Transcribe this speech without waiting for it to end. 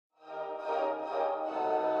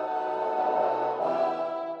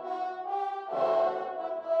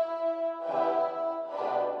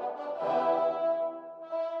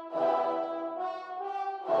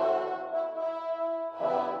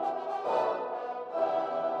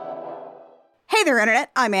Hey there, Internet.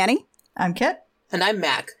 I'm Annie. I'm Kit. And I'm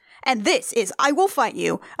Mac. And this is I Will Fight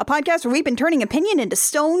You, a podcast where we've been turning opinion into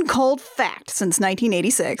stone-cold fact since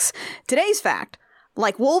 1986. Today's fact,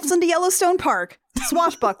 like wolves into Yellowstone Park,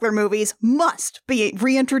 swashbuckler movies must be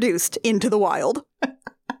reintroduced into the wild.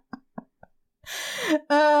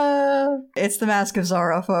 It's the Mask of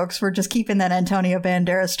Zorro, folks. We're just keeping that Antonio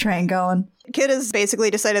Banderas train going. Kid has basically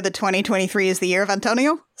decided that 2023 is the year of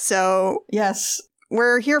Antonio, so yes,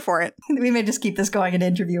 we're here for it. We may just keep this going, an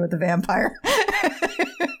interview with the vampire.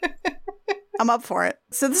 I'm up for it.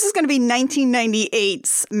 So this is going to be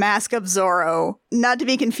 1998's Mask of Zorro, not to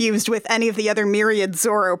be confused with any of the other myriad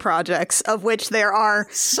Zorro projects, of which there are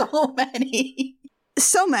so many.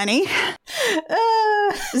 So many.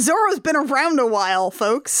 Zorro's been around a while,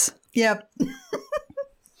 folks. Yep.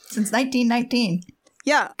 Since 1919.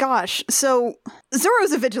 Yeah, gosh. So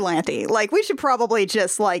Zorro's a vigilante. Like, we should probably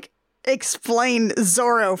just, explain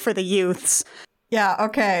Zorro for the youths. Yeah,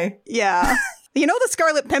 okay. Yeah. You know the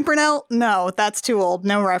Scarlet Pimpernel? No, that's too old.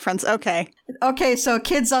 No reference. Okay. Okay, so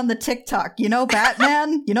kids on the TikTok. You know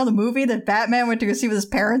Batman? You know the movie that Batman went to go see with his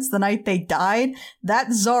parents the night they died?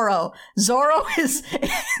 That's Zorro. Zorro is...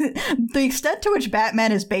 the extent to which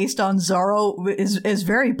Batman is based on Zorro is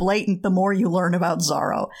very blatant the more you learn about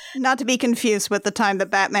Zorro. Not to be confused with the time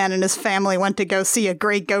that Batman and his family went to go see a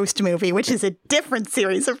Grey Ghost movie, which is a different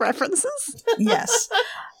series of references. Yes.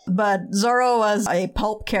 But Zorro was a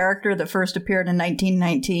pulp character that first appeared in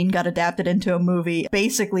 1919, got adapted into a movie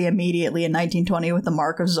basically immediately in 1920 with the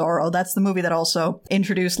Mark of Zorro. That's the movie that also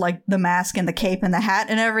introduced the mask and the cape and the hat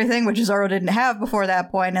and everything, which Zorro didn't have before that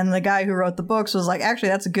point. And the guy who wrote the books was like, actually,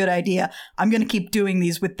 that's a good idea. I'm going to keep doing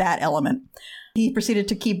these with that element. He proceeded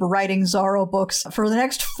to keep writing Zorro books for the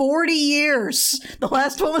next 40 years. The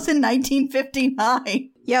last one was in 1959.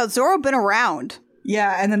 Yeah, Zorro been around.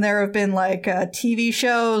 Yeah, and then there have been TV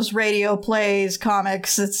shows, radio plays,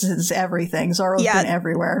 comics, it's everything. Zorro's been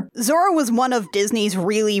everywhere. Zorro was one of Disney's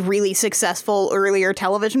really, really successful earlier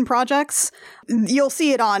television projects. You'll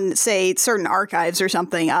see it on, say, certain archives or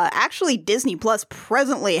something. Actually, Disney Plus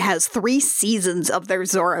presently has 3 seasons of their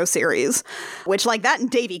Zorro series, which, that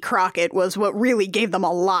and Davy Crockett was what really gave them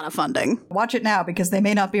a lot of funding. Watch it now, because they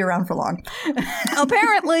may not be around for long.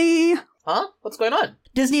 Apparently. Huh? What's going on?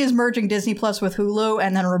 Disney is merging Disney Plus with Hulu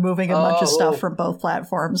and then removing a bunch of stuff from both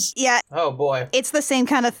platforms. Yeah. Oh, boy. It's the same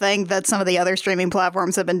kind of thing that some of the other streaming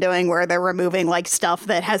platforms have been doing, where they're removing, stuff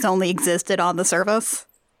that has only existed on the service.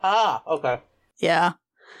 Ah, okay. Yeah.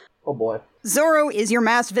 Oh, boy. Zorro is your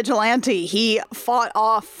masked vigilante. He fought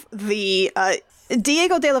off the...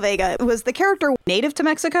 Diego de la Vega was the character native to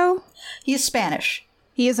Mexico? He's Spanish.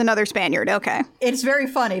 He is another Spaniard, okay. It's very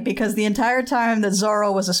funny because the entire time that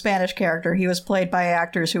Zorro was a Spanish character, he was played by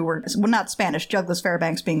actors who were, not Spanish, Douglas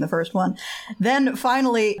Fairbanks being the first one. Then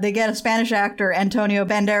finally, they get a Spanish actor, Antonio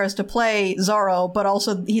Banderas, to play Zorro, but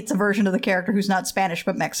also it's a version of the character who's not Spanish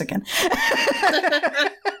but Mexican.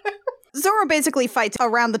 Zorro basically fights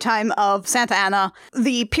around the time of Santa Anna,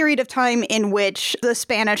 the period of time in which the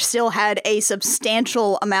Spanish still had a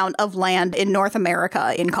substantial amount of land in North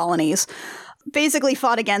America in colonies. Basically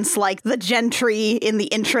fought against, the gentry in the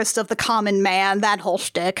interest of the common man, that whole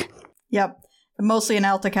shtick. Yep. Mostly in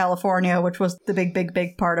Alta California, which was the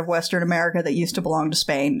big part of Western America that used to belong to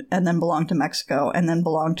Spain, and then belonged to Mexico, and then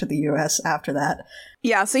belonged to the U.S. after that.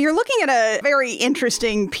 Yeah, so you're looking at a very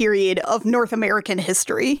interesting period of North American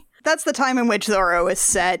history. That's the time in which Zorro is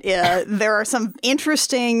set. There are some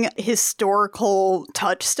interesting historical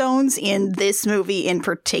touchstones in this movie in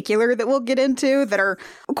particular that we'll get into that are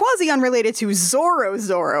quasi-unrelated to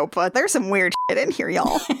Zorro, but there's some weird shit in here,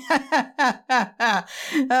 y'all.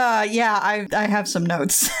 I have some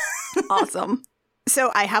notes. Awesome.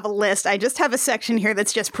 So I have a list. I just have a section here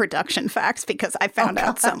that's just production facts because I found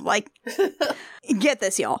out some, get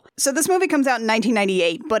this, y'all. So this movie comes out in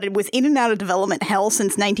 1998, but it was in and out of development hell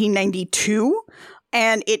since 1992,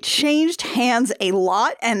 and it changed hands a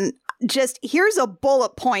lot, and just here's a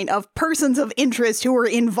bullet point of persons of interest who were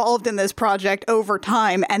involved in this project over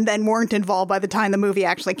time and then weren't involved by the time the movie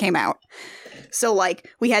actually came out. So,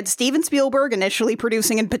 we had Steven Spielberg initially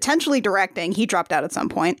producing and potentially directing. He dropped out at some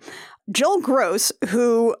point. Joel Gross,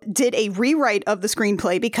 who did a rewrite of the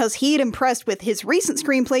screenplay because he had impressed with his recent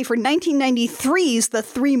screenplay for 1993's The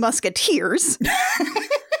Three Musketeers,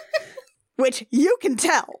 which you can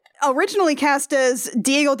tell. Originally cast as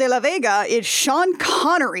Diego de la Vega is Sean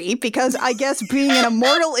Connery, because I guess being an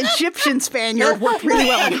immortal Egyptian Spaniard worked really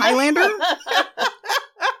well in Highlander.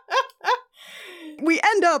 We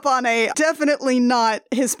end up on a definitely not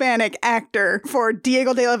Hispanic actor for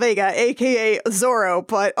Diego de la Vega, aka Zorro,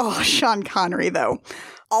 but Sean Connery, though.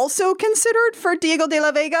 Also considered for Diego de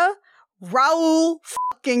la Vega, Raul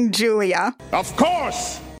fucking Julia. Of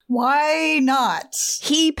course! Why not?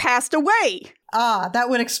 He passed away. Ah, that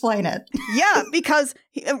would explain it. Yeah, because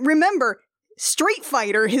remember, Street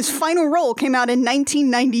Fighter, his final role came out in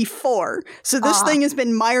 1994. So this thing has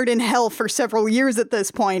been mired in hell for several years at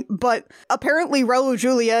this point. But apparently Raul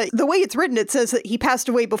Julia, the way it's written, it says that he passed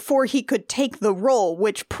away before he could take the role,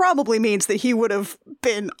 which probably means that he would have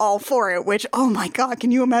been all for it, which, oh my god,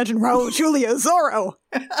 can you imagine Raul Julia Zorro?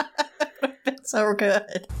 That's so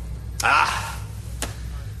good.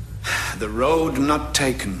 The road not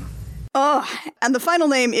taken. And the final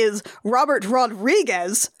name is Robert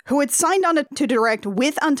Rodriguez, who had signed on to direct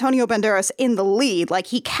with Antonio Banderas in the lead. Like,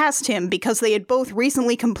 he cast him because they had both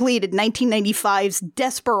recently completed 1995's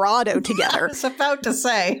Desperado together. I was about to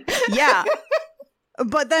say. Yeah.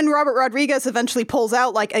 But then Robert Rodriguez eventually pulls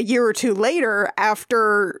out like a year or two later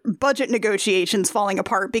after budget negotiations falling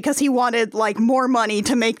apart because he wanted like more money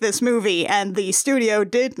to make this movie and the studio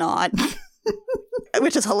did not.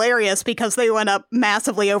 Which is hilarious because they went up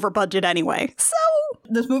massively over budget anyway. So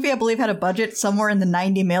this movie, I believe, had a budget somewhere in the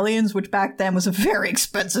 90 millions, which back then was a very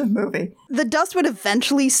expensive movie. The dust would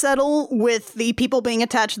eventually settle with the people being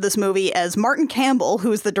attached to this movie as Martin Campbell,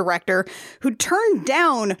 who's the director, who turned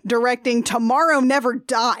down directing Tomorrow Never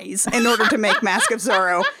Dies in order to make Mask of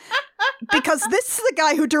Zorro. Because this is the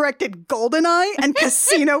guy who directed GoldenEye and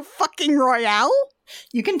Casino fucking Royale.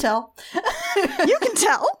 You can tell. You can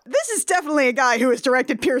tell. This is definitely a guy who has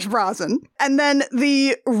directed Pierce Brosnan. And then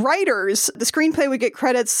the writers, the screenplay would get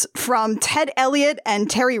credits from Ted Elliott and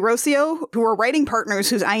Terry Rossio, who were writing partners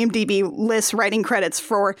whose IMDb lists writing credits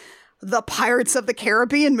for the Pirates of the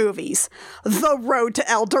Caribbean movies, The Road to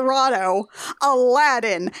El Dorado,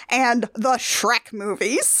 Aladdin, and the Shrek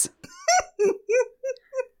movies.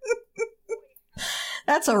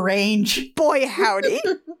 That's a range. Boy, howdy.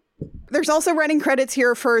 There's also writing credits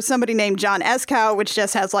here for somebody named John Eskow, which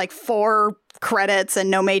just has like 4 credits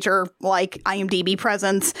and no major like IMDb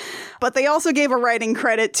presence. But they also gave a writing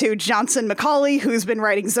credit to Johnson Macaulay, who's been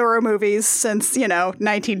writing Zorro movies since,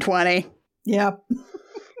 1920. Yep.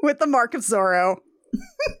 With the Mark of Zorro.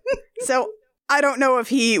 So I don't know if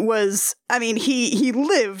he was, he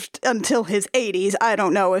lived until his 80s. I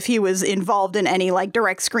don't know if he was involved in any like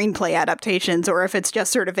direct screenplay adaptations or if it's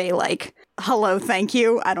just sort of a like, hello, thank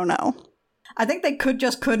you. I don't know. I think they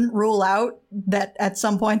couldn't rule out that at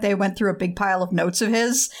some point they went through a big pile of notes of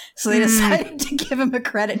his, so they decided to give him a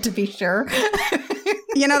credit to be sure.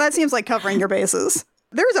 That seems like covering your bases.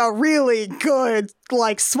 There's a really good,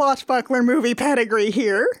 like, swashbuckler movie pedigree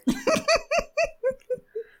here.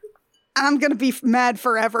 I'm gonna be mad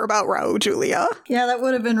forever about Raul Julia. Yeah, that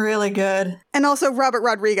would have been really good. And also Robert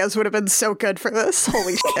Rodriguez would have been so good for this.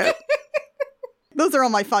 Holy shit. Those are all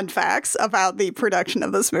my fun facts about the production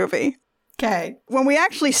of this movie. Okay. When we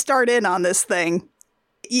actually start in on this thing,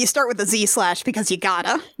 you start with the Z/ because you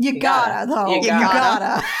gotta. You gotta, though. You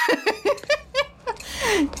gotta.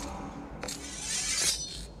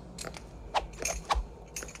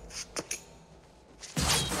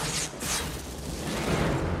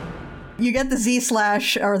 You get the Z/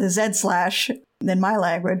 or the Z/ in my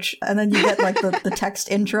language, and then you get like the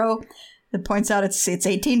text intro that points out it's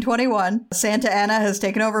 1821. Santa Anna has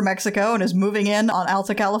taken over Mexico and is moving in on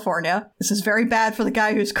Alta California. This is very bad for the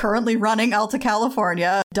guy who's currently running Alta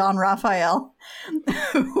California, Don Rafael,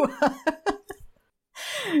 who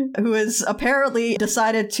has apparently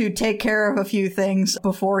decided to take care of a few things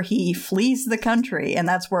before he flees the country, and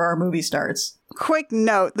that's where our movie starts. Quick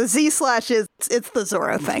note, the Z/ is, it's the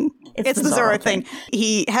Zorro thing. It's the Zorro thing.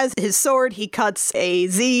 He has his sword, he cuts a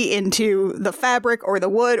Z into the fabric or the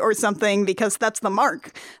wood or something because that's the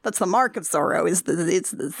mark. That's the mark of Zorro, it's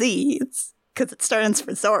the Z. It's because it stands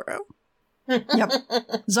for Zorro. Yep.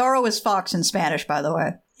 Zorro is fox in Spanish, by the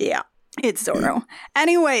way. Yeah, it's Zorro.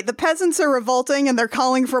 Anyway, the peasants are revolting and they're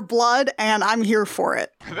calling for blood, and I'm here for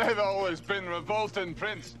it. They've always been revolting,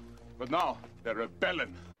 Prince, but now they're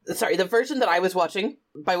rebelling. Sorry, the version that I was watching,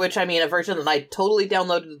 by which I mean a version that I totally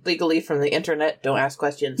downloaded legally from the internet, don't ask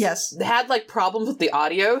questions. Yes. Had like problems with the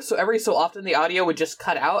audio, so every so often the audio would just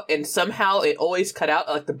cut out, and somehow it always cut out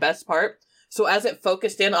like the best part. So as it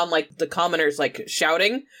focused in on like the commoners like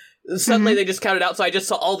shouting, suddenly they just counted out, so I just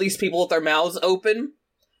saw all these people with their mouths open.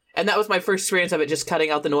 And that was my first experience of it just cutting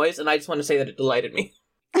out the noise, and I just want to say that it delighted me.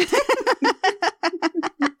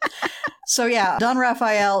 So yeah, Don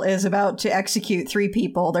Rafael is about to execute 3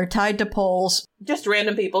 people. They're tied to poles. Just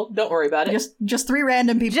random people, don't worry about it. Just 3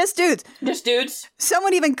 random people. Just dudes. Just dudes.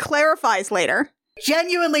 Someone even clarifies later.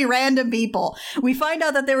 Genuinely random people. We find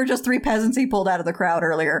out that they were just 3 peasants he pulled out of the crowd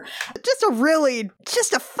earlier. Just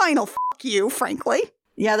a final fuck you, frankly.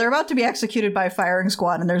 Yeah, they're about to be executed by a firing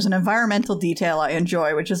squad, and there's an environmental detail I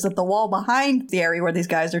enjoy, which is that the wall behind the area where these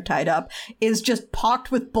guys are tied up is just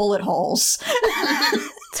pocked with bullet holes.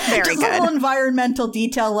 It's very just good. a little environmental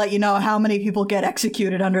detail to let you know how many people get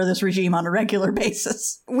executed under this regime on a regular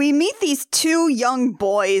basis. We meet these two young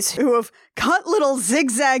boys who have cut little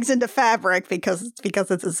zigzags into fabric because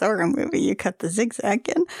it's a Zorro movie. You cut the zigzag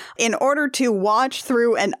in order to watch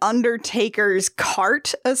through an Undertaker's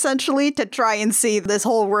cart, essentially, to try and see this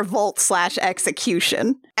whole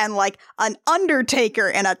revolt/execution. And like an Undertaker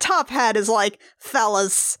in a top hat is like,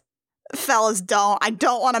 fellas, I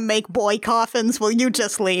don't want to make boy coffins. Will you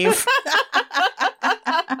just leave?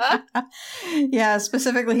 Yeah,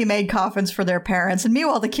 specifically he made coffins for their parents. And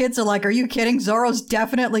meanwhile, the kids are like, are you kidding? Zorro's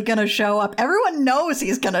definitely going to show up. Everyone knows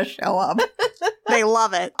he's going to show up. They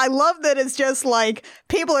love it. I love that it's just like,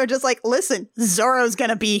 people are just like, listen, Zorro's going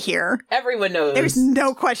to be here. Everyone knows. There's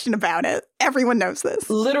no question about it. Everyone knows this.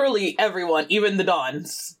 Literally everyone, even the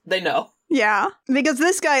Dons. They know. Yeah, because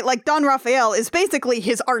this guy, like Don Raphael, is basically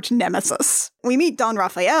his arch nemesis. We meet Don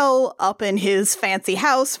Raphael up in his fancy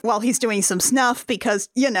house while he's doing some snuff because,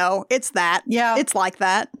 you know, it's that. Yeah. It's like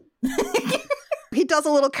that. He does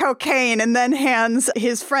a little cocaine and then hands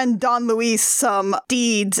his friend Don Luis some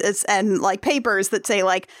deeds and like papers that say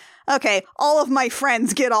like, okay, all of my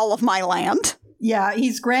friends get all of my land. Yeah,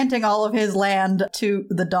 he's granting all of his land to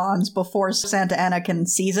the Dons before Santa Anna can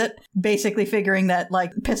seize it, basically figuring that,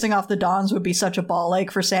 like, pissing off the Dons would be such a ball ache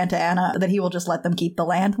for Santa Anna that he will just let them keep the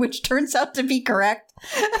land, which turns out to be correct.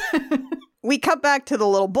 We cut back to the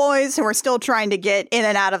little boys who are still trying to get in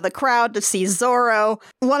and out of the crowd to see Zorro.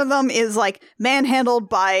 One of them is, like, manhandled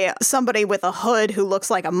by somebody with a hood who looks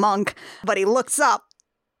like a monk, but he looks up.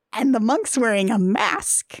 And the monk's wearing a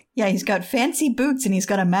mask. Yeah, he's got fancy boots and he's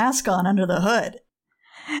got a mask on under the hood.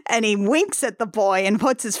 And he winks at the boy and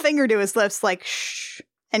puts his finger to his lips like, shh.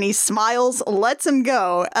 And he smiles, lets him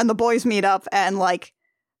go, and the boys meet up and, like,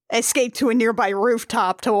 escape to a nearby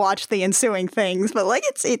rooftop to watch the ensuing things. But, like,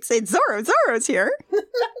 it's Zorro. Zorro's here.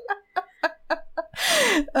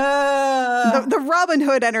 The Robin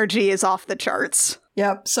Hood energy is off the charts.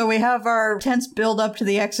 Yep, so we have our tense build-up to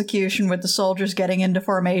the execution with the soldiers getting into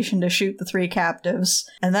formation to shoot the three captives.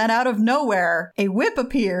 And then out of nowhere, a whip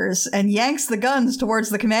appears and yanks the guns towards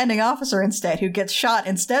the commanding officer instead, who gets shot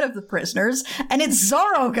instead of the prisoners. And it's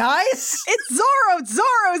Zorro, guys! It's Zorro!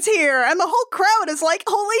 Zorro's here! And the whole crowd is like,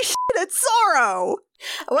 holy shit, it's Zorro!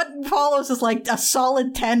 What follows is like a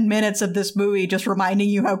solid 10 minutes of this movie just reminding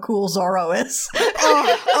you how cool Zorro is.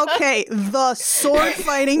 Oh, okay. The sword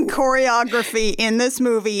fighting choreography in this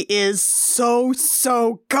movie is so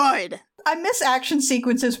good. I miss action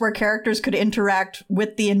sequences where characters could interact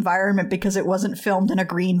with the environment because it wasn't filmed in a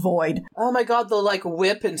green void. Oh my god, the like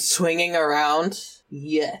whip and swinging around.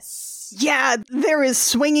 Yes. Yeah, there is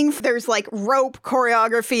swinging, there's like rope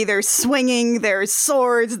choreography, there's swinging, there's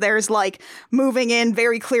swords, there's like moving in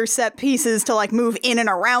very clear set pieces to like move in and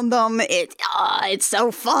around them. It's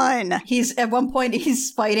so fun. At one point,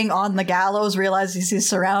 he's fighting on the gallows, realizes he's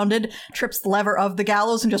surrounded, trips the lever of the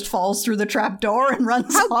gallows and just falls through the trap door and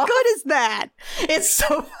runs off. How good is that? It's so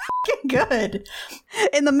fucking good.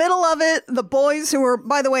 In the middle of it, the boys, who are,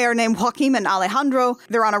 by the way, are named Joaquim and Alejandro,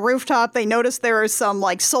 they're on a rooftop. They notice there are some,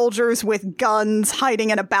 like, soldiers with guns hiding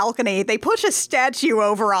in a balcony. They push a statue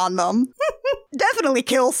over on them. Definitely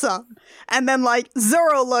kill some. And then, like,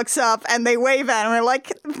 Zorro looks up and they wave at him. They're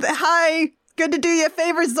like, hi, good to do you a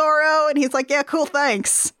favor, Zorro. And he's like, yeah, cool,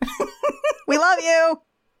 thanks. We love you.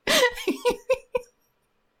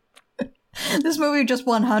 This movie just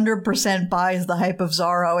 100% buys the hype of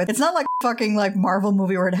Zorro. It's not like a fucking like Marvel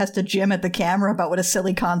movie where it has to gym at the camera about what a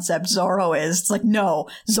silly concept Zorro is. It's like, no,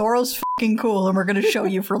 Zorro's fucking cool and we're going to show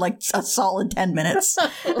you for like a solid 10 minutes.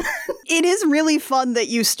 It is really fun that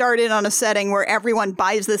you start in on a setting where everyone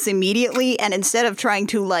buys this immediately, and instead of trying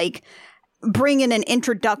to like bring in an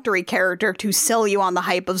introductory character to sell you on the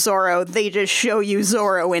hype of Zorro, they just show you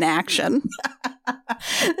Zorro in action.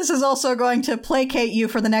 This is also going to placate you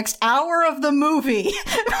for the next hour of the movie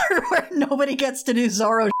where nobody gets to do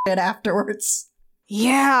Zorro shit afterwards.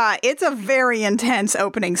 Yeah, it's a very intense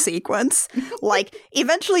opening sequence. Like,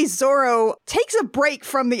 eventually Zorro takes a break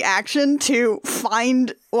from the action to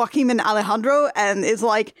find Joaquim and Alejandro and is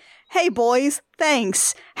like, hey boys,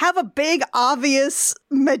 thanks. Have a big, obvious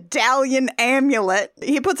medallion amulet.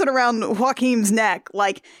 He puts it around Joaquim's neck,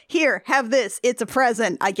 like, here, have this. It's a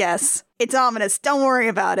present, I guess. It's ominous. Don't worry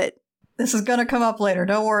about it. This is gonna come up later.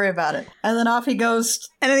 Don't worry about it. And then off he goes.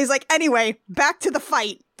 And then he's like, anyway, back to the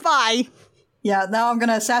fight. Bye. Yeah, now I'm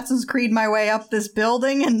gonna Assassin's Creed my way up this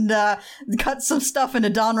building and cut some stuff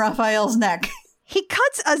into Don Raphael's neck. he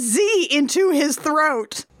cuts a Z into his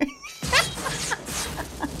throat.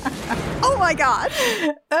 Oh my god.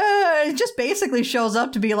 It just basically shows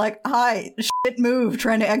up to be like, hi, shit move,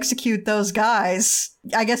 trying to execute those guys.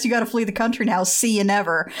 I guess you gotta flee the country now. See you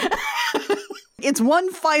never. It's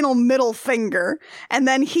one final middle finger, and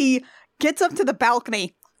then he gets up to the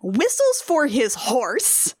balcony, whistles for his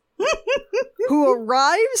horse, who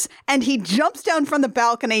arrives, and he jumps down from the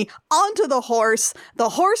balcony onto the horse. The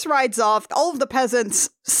horse rides off. All of the peasants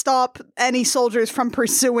stop any soldiers from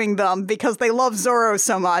pursuing them because they love Zorro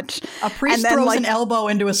so much. A priest throws an elbow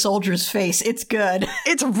into a soldier's face. It's good.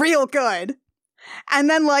 It's real good. And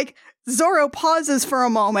then, Zorro pauses for a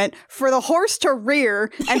moment for the horse to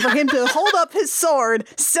rear and for him to hold up his sword,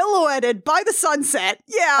 silhouetted by the sunset.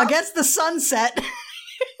 Yeah. Against the sunset.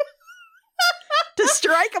 To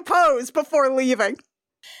strike a pose before leaving.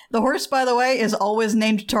 The horse, by the way, is always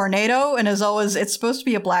named Tornado, and it's supposed to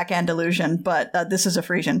be a Black Andalusian, but this is a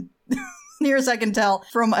Frisian. Near as I can tell,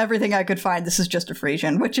 from everything I could find, this is just a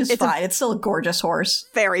Frisian, which is fine. It's still a gorgeous horse.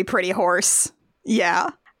 Very pretty horse. Yeah.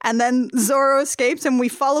 And then Zorro escapes, and we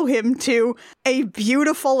follow him to a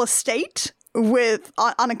beautiful estate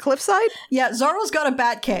on a cliffside. Yeah, Zorro's got a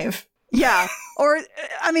bat cave. Yeah. Or,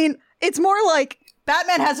 it's more like...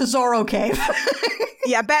 Batman has a Zorro cave.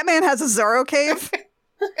 Yeah, Batman has a Zorro cave.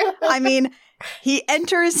 He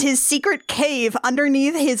enters his secret cave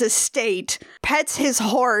underneath his estate, pets his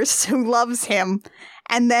horse, who loves him,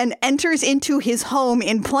 and then enters into his home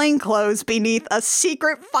in plainclothes beneath a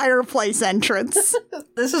secret fireplace entrance.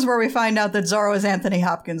 This is where we find out that Zorro is Anthony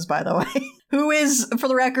Hopkins, by the way, who is, for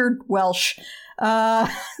the record, Welsh.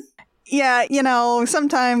 Yeah,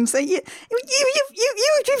 sometimes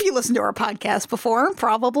if you listen to our podcast before,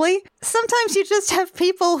 probably, sometimes you just have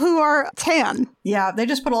people who are tan. Yeah, they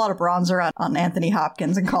just put a lot of bronzer on Anthony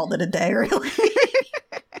Hopkins and called it a day, really.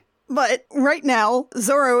 But right now,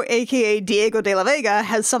 Zorro, aka Diego de la Vega,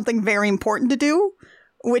 has something very important to do,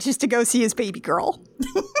 which is to go see his baby girl.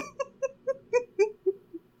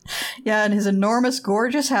 Yeah, in his enormous,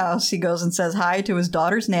 gorgeous house, he goes and says hi to his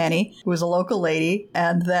daughter's nanny, who is a local lady,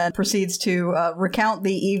 and then proceeds to recount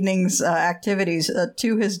the evening's activities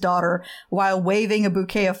to his daughter while waving a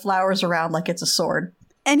bouquet of flowers around like it's a sword.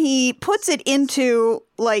 And he puts it into,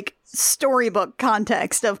 storybook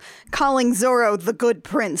context of calling Zorro the good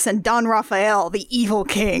prince and Don Raphael the evil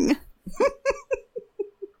king.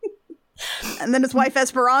 And then his wife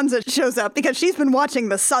Esperanza shows up because she's been watching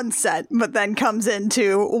the sunset, but then comes in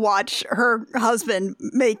to watch her husband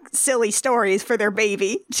make silly stories for their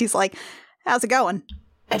baby. She's like, how's it going?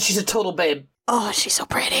 And she's a total babe. Oh, she's so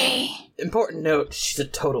pretty. Important note, she's a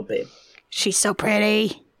total babe. She's so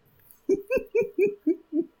pretty.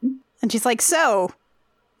 And she's like, so,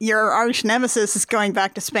 your arch nemesis is going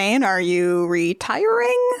back to Spain. Are you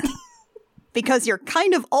retiring? Because you're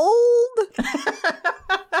kind of old?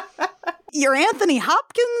 You're Anthony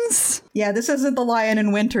Hopkins? Yeah, this isn't The Lion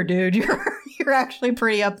in Winter, dude. You're actually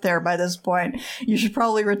pretty up there by this point. You should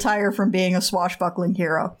probably retire from being a swashbuckling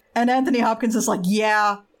hero. And Anthony Hopkins is like,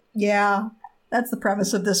 yeah, that's the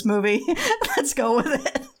premise of this movie. Let's go with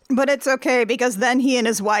it. But it's okay, because then he and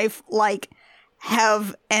his wife,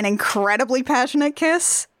 have an incredibly passionate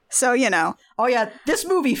kiss. So, Oh yeah, this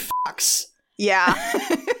movie fucks. Yeah.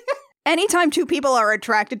 Anytime two people are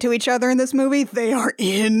attracted to each other in this movie, they are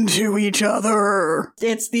into each other.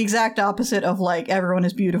 It's the exact opposite of everyone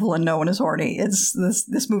is beautiful and no one is horny. It's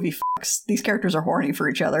this movie fucks. These characters are horny for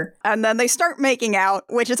each other. And then they start making out,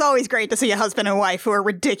 which is always great to see a husband and wife who are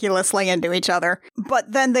ridiculously into each other.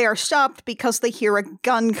 But then they are stopped because they hear a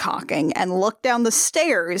gun cocking and look down the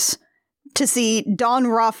stairs to see Don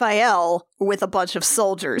Raphael with a bunch of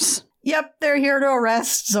soldiers. Yep, they're here to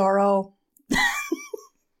arrest Zorro.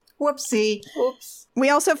 Whoopsie. Oops.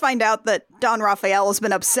 We also find out that Don Raphael has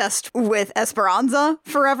been obsessed with Esperanza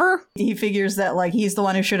forever. He figures that, he's the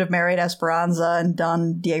one who should have married Esperanza, and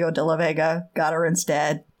Don Diego de la Vega got her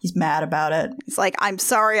instead. He's mad about it. He's like, I'm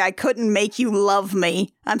sorry I couldn't make you love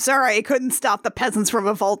me. I'm sorry I couldn't stop the peasants from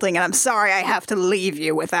revolting, and I'm sorry I have to leave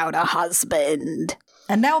you without a husband.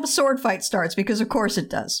 And now the sword fight starts, because of course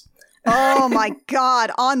it does. Oh my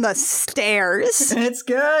god, on the stairs. It's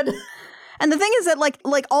good. And the thing is that,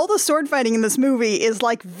 all the sword fighting in this movie is,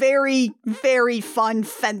 very, very fun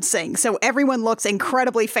fencing. So everyone looks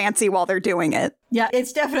incredibly fancy while they're doing it. Yeah,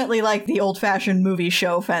 it's definitely like the old-fashioned movie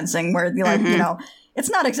show fencing, where, it's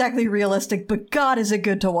not exactly realistic, but God, is it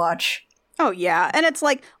good to watch. Oh, yeah. And it's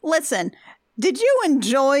listen, did you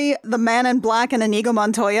enjoy the Man in Black and Inigo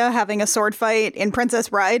Montoya having a sword fight in Princess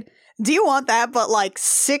Bride? Do you want that, but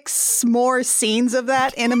 6 more scenes of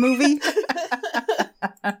that in a movie?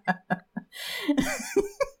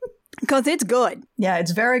 Because it's good. Yeah,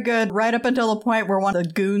 it's very good, right up until the point where one of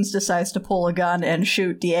the goons decides to pull a gun and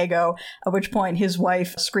shoot Diego, at which point his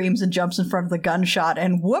wife screams and jumps in front of the gunshot,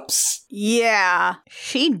 and whoops! Yeah,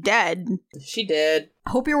 she dead. She did.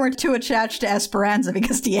 Hope you weren't too attached to Esperanza,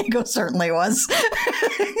 because Diego certainly was.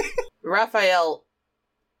 Raphael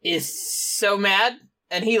is so mad,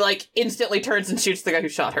 and he, like, instantly turns and shoots the guy who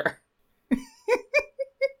shot her.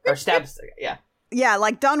 Or stabs the guy, yeah. Yeah,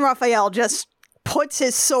 like Don Raphael just puts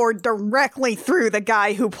his sword directly through the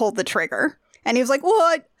guy who pulled the trigger. And he was like,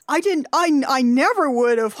 what? I never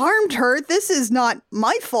would have harmed her. This is not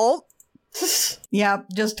my fault. Yeah,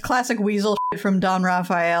 just classic weasel shit from Don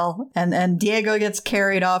Raphael. And Diego gets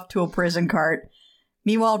carried off to a prison cart.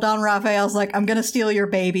 Meanwhile, Don Raphael's like, I'm gonna steal your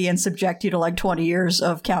baby and subject you to like 20 years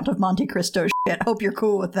of Count of Monte Cristo shit. Hope you're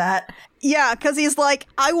cool with that. Yeah, because he's like,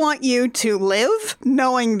 I want you to live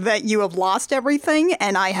knowing that you have lost everything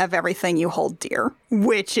and I have everything you hold dear.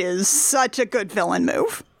 Which is such a good villain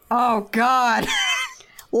move. Oh, God.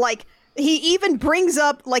 Like, he even brings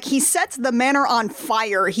up, like, he sets the manor on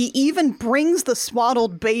fire. He even brings the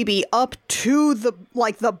swaddled baby up to the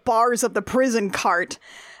bars of the prison cart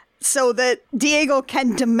so that Diego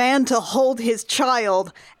can demand to hold his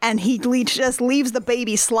child, and he just leaves the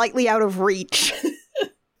baby slightly out of reach.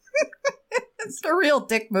 It's a real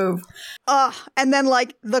dick move. And then,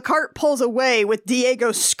 like, the cart pulls away with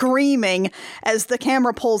Diego screaming as the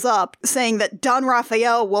camera pulls up, saying that Don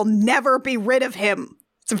Raphael will never be rid of him.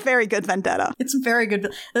 It's a very good vendetta. It's very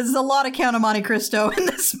good. There's a lot of Count of Monte Cristo in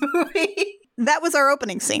this movie. That was our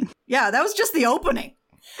opening scene. Yeah, that was just the opening.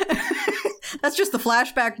 That's just the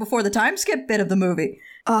flashback before the time skip bit of the movie.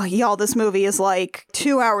 Oh, y'all, this movie is like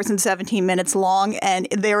 2 hours and 17 minutes long, and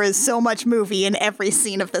there is so much movie in every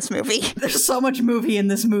scene of this movie. There's so much movie in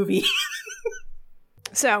this movie.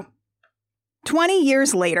 So, 20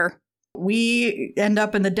 years later, we end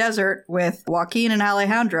up in the desert with Joaquin and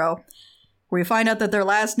Alejandro, where we find out that their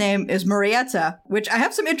last name is Murrieta, which I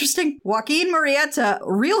have some interesting... Joaquin Murrieta,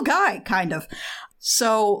 real guy, kind of.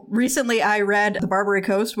 So recently I read The Barbary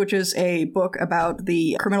Coast, which is a book about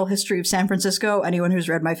the criminal history of San Francisco. Anyone who's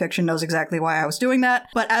read my fiction knows exactly why I was doing that.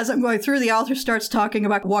 But as I'm going through, the author starts talking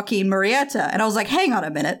about Joaquin Murrieta, and I was like, hang on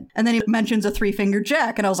a minute. And then he mentions a three-fingered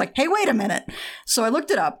jack, and I was like, hey, wait a minute. So I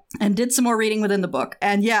looked it up and did some more reading within the book.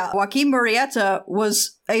 And yeah, Joaquin Murrieta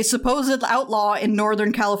was a supposed outlaw in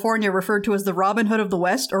Northern California referred to as the Robin Hood of the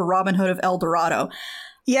West or Robin Hood of El Dorado.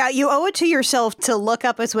 Yeah, you owe it to yourself to look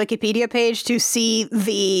up his Wikipedia page to see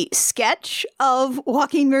the sketch of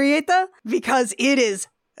Joaquin Murrieta, because it is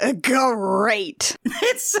great.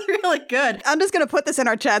 It's really good. I'm just going to put this in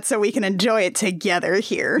our chat so we can enjoy it together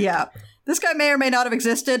here. Yeah. This guy may or may not have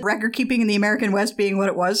existed, record keeping in the American West being what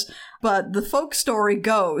it was, but the folk story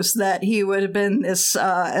goes that he would have been this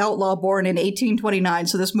outlaw born in 1829,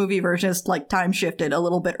 so this movie version is like time shifted a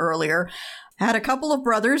little bit earlier. Had a couple of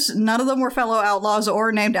brothers. None of them were fellow outlaws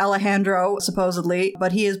or named Alejandro, supposedly,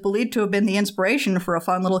 but he is believed to have been the inspiration for a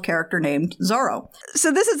fun little character named Zorro.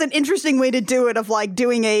 So this is an interesting way to do it, of like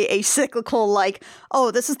doing a cyclical, like,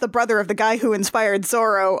 oh, this is the brother of the guy who inspired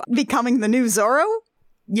Zorro becoming the new Zorro?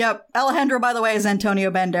 Yep. Alejandro, by the way, is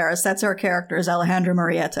Antonio Banderas. That's our character, is Alejandro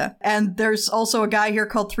Murrieta. And there's also a guy here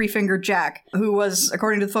called Three-Fingered Jack, who was,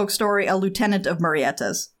 according to the folk story, a lieutenant of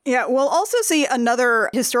Murrieta's. Yeah, we'll also see another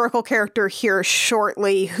historical character here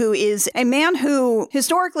shortly, who is a man who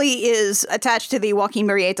historically is attached to the Joaquin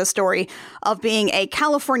Murrieta story of being a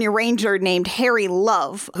California ranger named Harry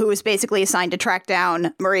Love, who is basically assigned to track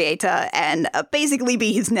down Murrieta and basically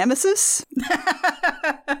be his nemesis.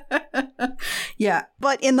 Yeah.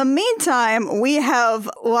 But in the meantime, we have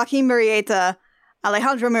Joaquin Murrieta,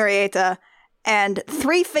 Alejandro Murrieta, and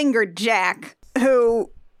Three-Fingered Jack, who...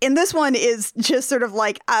 in this one is just sort of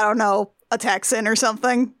like, I don't know, a Texan or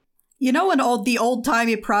something. You know, the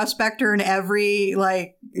old-timey prospector in every,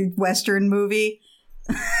 like, Western movie?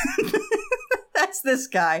 That's this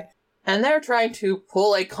guy. And they're trying to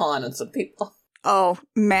pull a con on some people. Oh,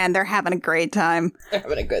 man, they're having a great time. They're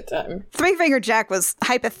having a good time. Three-Fingered Jack was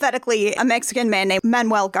hypothetically a Mexican man named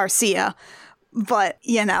Manuel Garcia. But,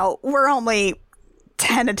 you know, we're only...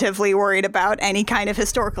 tentatively worried about any kind of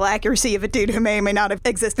historical accuracy of a dude who may or may not have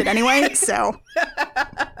existed anyway, so.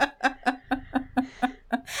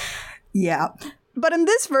 Yeah. But in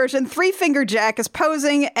this version, Three-Fingered Jack is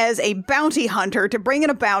posing as a bounty hunter to bring in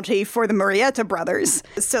a bounty for the Murrieta brothers.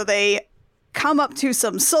 So they come up to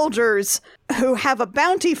some soldiers who have a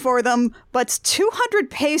bounty for them, but it's 200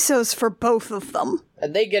 pesos for both of them.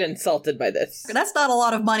 And they get insulted by this. That's not a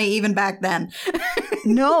lot of money even back then.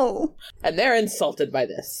 No. And they're insulted by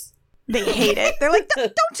this. They hate it. They're like,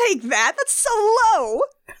 don't take that. That's so low.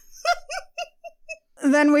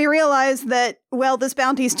 Then we realize that, well, this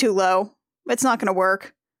bounty's too low. It's not going to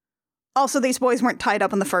work. Also, these boys weren't tied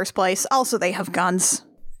up in the first place. Also, they have guns.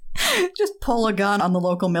 Just pull a gun on the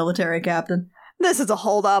local military captain. This is a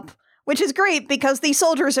holdup, which is great because these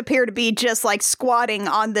soldiers appear to be just like squatting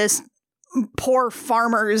on this poor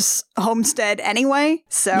farmer's homestead anyway,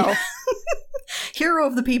 so. Hero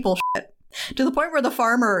of the people shit. To the point where the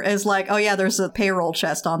farmer is like, oh yeah, there's a payroll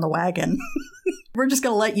chest on the wagon. We're just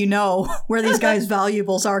gonna let you know where these guys'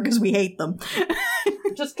 valuables are because we hate them.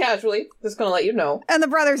 Just casually. Just gonna let you know. And the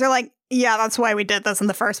brothers are like, yeah, that's why we did this in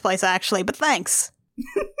the first place, actually, but thanks.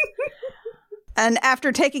 And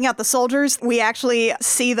after taking out the soldiers, we actually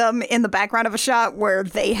see them in the background of a shot where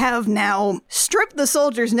they have now stripped the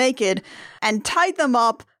soldiers naked and tied them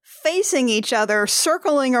up, facing each other,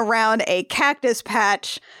 circling around a cactus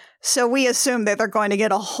patch. So we assume that they're going to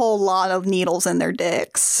get a whole lot of needles in their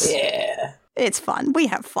dicks. Yeah. It's fun. We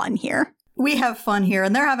have fun here. We have fun here,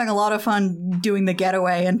 and they're having a lot of fun doing the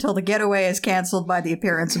getaway until the getaway is canceled by the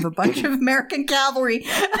appearance of a bunch of American cavalry.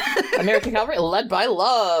 American cavalry led by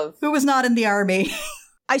Love. Who was not in the army.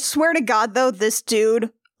 I swear to God, though, this dude,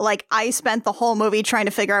 like, I spent the whole movie trying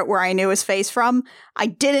to figure out where I knew his face from. I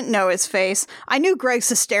didn't know his face. I knew Greg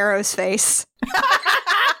Sestero's face.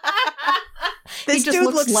 This dude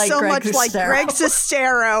looks like so Greg much Sestero. like Greg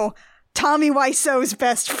Sestero, Tommy Wiseau's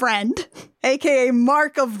best friend, aka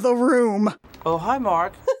Mark of the Room. Oh, hi,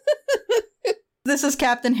 Mark. This is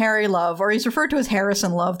Captain Harry Love, or he's referred to as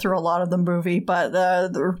Harrison Love through a lot of the movie, but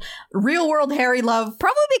the real world Harry Love...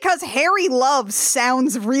 Probably because Harry Love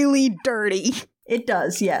sounds really dirty. It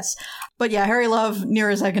does, yes. But yeah, Harry Love, near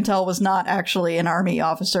as I can tell, was not actually an army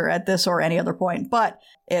officer at this or any other point, but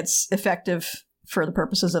it's effective for the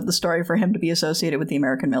purposes of the story for him to be associated with the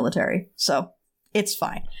American military. So, it's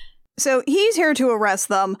fine. So he's here to arrest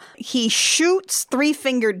them. He shoots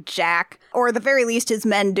Three-Fingered Jack, or at the very least his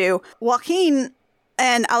men do. Joaquin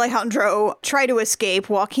and Alejandro try to escape.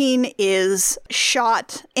 Joaquin is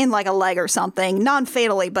shot in like a leg or something,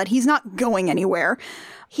 non-fatally, but he's not going anywhere.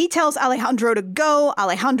 He tells Alejandro to go.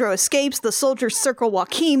 Alejandro escapes. The soldiers circle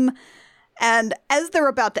Joaquin. And as they're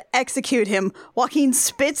about to execute him, Joaquin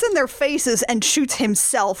spits in their faces and shoots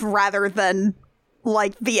himself rather than,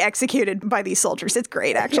 like, be executed by these soldiers. It's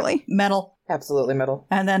great, actually. Metal. Absolutely metal.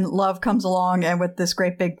 And then Love comes along and with this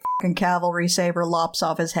great big fucking cavalry saber lops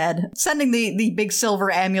off his head, sending the big silver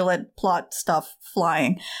amulet plot stuff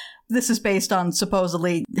flying. This is based on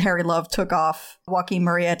supposedly Harry Love took off Joaquin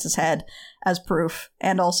Murrieta's head as proof,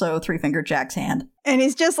 and also Three-Fingered Jack's hand. And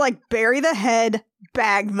he's just like, bury the head,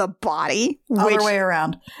 bag the body. Other way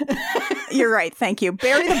around. You're right, thank you.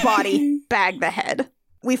 Bury the body, bag the head.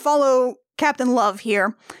 We follow Captain Love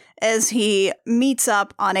here as he meets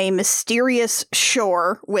up on a mysterious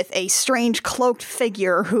shore with a strange cloaked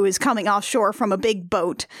figure who is coming offshore from a big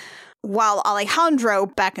boat, while Alejandro,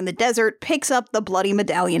 back in the desert, picks up the bloody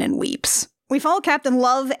medallion and weeps. We follow Captain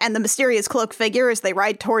Love and the mysterious cloaked figure as they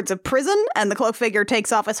ride towards a prison, and the cloaked figure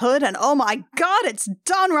takes off his hood, and oh my god, it's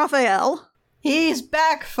Don Raphael! He's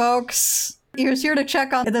back, folks! He was here to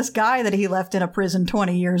check on this guy that he left in a prison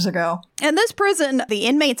 20 years ago. In this prison, the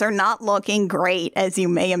inmates are not looking great, as you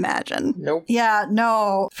may imagine. Nope. Yeah,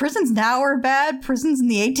 no. Prisons now are bad. Prisons in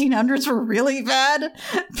the 1800s were really bad.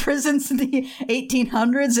 Prisons in the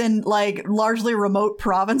 1800s in, like, largely remote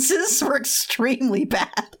provinces were extremely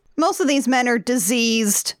bad. Most of these men are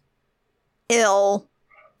diseased, ill,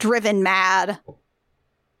 driven mad,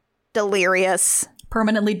 delirious.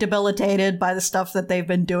 Permanently debilitated by the stuff that they've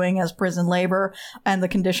been doing as prison labor and the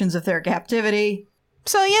conditions of their captivity.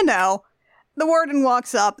 So, you know, the warden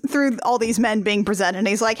walks up through all these men being presented, and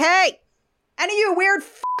he's like, hey, any of you weird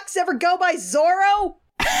fucks ever go by Zorro?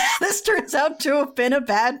 This turns out to have been a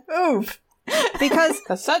bad move. Because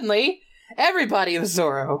Suddenly, everybody is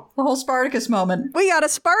Zorro. The whole Spartacus moment. we got a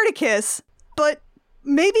Spartacus, but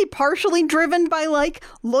maybe partially driven by, like,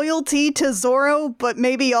 loyalty to Zorro, but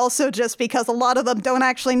maybe also just because a lot of them don't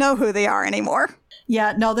actually know who they are anymore.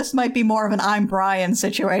 Yeah, no, this might be more of an I'm Brian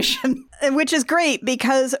situation. Which is great,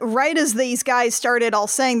 because right as these guys started all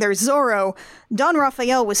saying they're Zorro, Don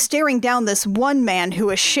Raphael was staring down this one man who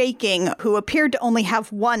was shaking, who appeared to only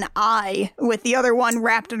have one eye, with the other one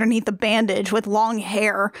wrapped underneath a bandage with long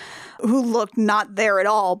hair, who looked not there at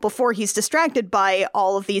all, before he's distracted by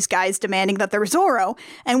all of these guys demanding that they're Zorro.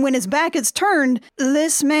 And when his back is turned,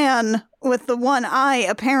 this man with the one eye,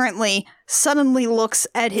 apparently, suddenly looks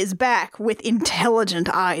at his back with intelligent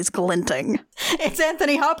eyes glinting. It's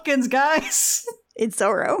Anthony Hopkins, guys. It's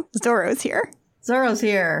Zorro. Zorro's here. Zorro's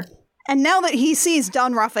here. And now that he sees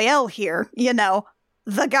Don Raphael here, you know,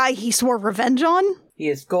 the guy he swore revenge on, He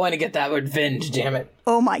is going to get that revenge, damn it.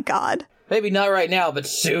 oh my god. Maybe not right now, but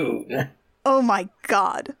soon. Oh my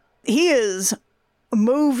god. He is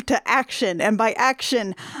moved to action, and by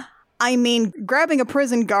action, I mean grabbing a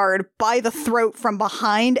prison guard by the throat from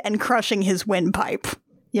behind and crushing his windpipe.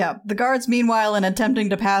 Yeah, the guards, meanwhile, in attempting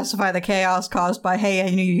to pacify the chaos caused by, hey, I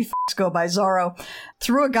knew you f***s go by Zorro,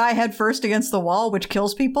 threw a guy head first against the wall, which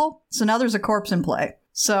kills people. So now there's a corpse in play.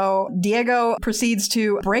 So Diego proceeds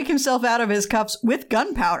to break himself out of his cuffs with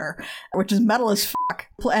gunpowder, which is metal as fuck,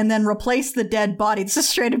 and then replace the dead body. This is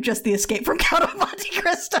straight up just the Escape from Count of Monte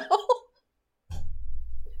Cristo.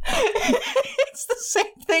 It's the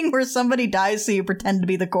same thing where somebody dies so you pretend to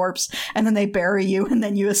be the corpse, and then they bury you, and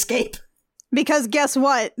then you escape. Because guess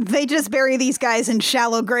what? They just bury these guys in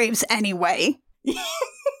shallow graves anyway.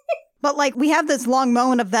 But, like, we have this long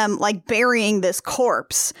moment of them, like, burying this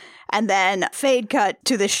corpse, and then fade cut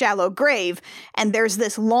to this shallow grave, and there's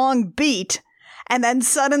this long beat, and then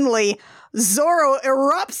suddenly Zorro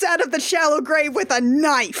erupts out of the shallow grave with a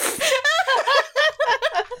knife.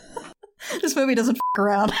 This movie doesn't f***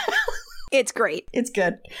 around. It's great. It's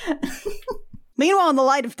good. Meanwhile, in the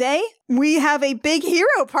light of day, we have a big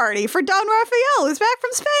hero party for Don Rafael, who's back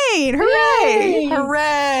from Spain. Hooray! Yay!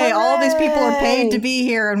 Hooray! All these people are paid to be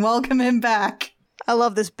here and welcome him back. I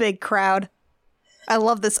love this big crowd. I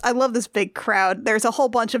love this big crowd. There's a whole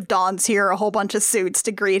bunch of Dons here, a whole bunch of suits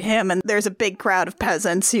to greet him, and there's a big crowd of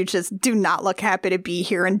peasants who just do not look happy to be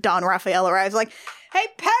here, and Don Rafael arrives like, "Hey,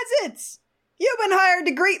 peasants! You've been hired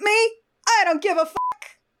to greet me? I don't give a fuck!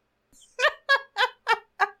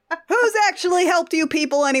 Who's actually helped you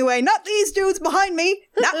people anyway? Not these dudes behind me.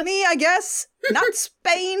 Not me, I guess. Not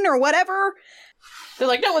Spain or whatever." They're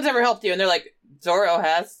like, no one's ever helped you. And they're like, Zorro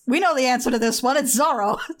has. We know the answer to this one. It's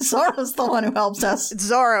Zorro. Zorro's the one who helps us. It's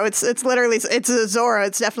Zorro. It's literally, it's a Zorro.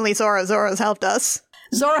 It's definitely Zorro. Zorro's helped us.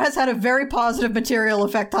 Zorro has had a very positive material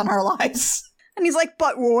effect on our lives. And he's like,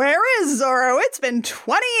 but where is Zorro? It's been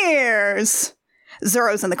 20 years.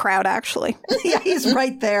 Zorro's in the crowd, actually. Yeah, he's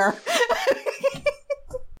right there.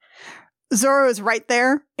 Zorro is right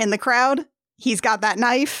there in the crowd. He's got that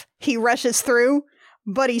knife. He rushes through,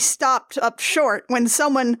 but he stopped up short when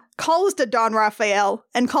someone calls to Don Rafael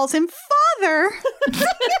and calls him father.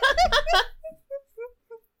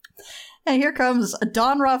 And here comes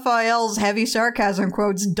Don Rafael's heavy sarcasm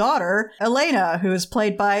quotes daughter, Elena, who is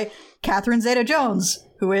played by Catherine Zeta-Jones,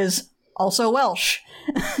 who is also Welsh.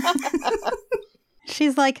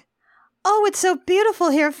 She's like, "Oh, it's so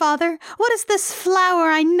beautiful here, Father. What is this flower?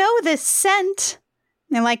 I know this scent."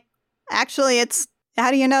 And they're like, "Actually, it's,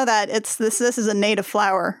 how do you know that? This is a native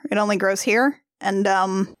flower. It only grows here. And,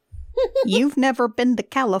 you've never been to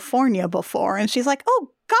California before." And she's like,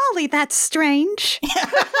 "Oh, golly, that's strange."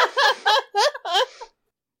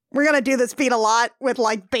 We're gonna do this beat a lot with,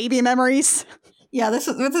 like, baby memories. Yeah, this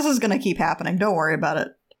is gonna keep happening. Don't worry about it.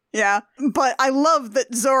 Yeah, but I love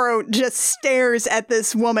that Zorro just stares at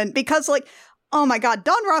this woman because, like, oh my god,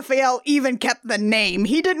 Don Rafael even kept the name.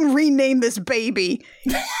 He didn't rename this baby.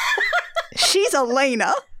 She's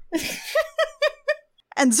Elena.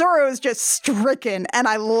 And Zorro is just stricken, and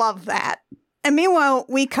I love that. And meanwhile,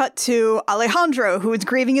 we cut to Alejandro, who is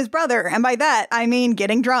grieving his brother, and by that, I mean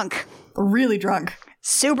getting drunk. Really drunk.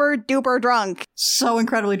 Super duper drunk. So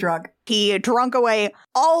incredibly drunk. He drunk away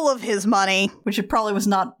all of his money. Which it probably was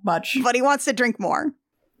not much. But he wants to drink more.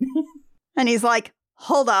 And he's like,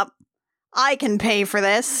 "Hold up. I can pay for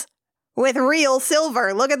this. With real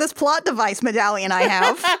silver. Look at this plot device medallion I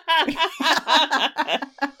have."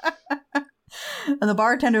 And the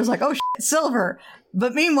bartender's like, "Oh shit, silver."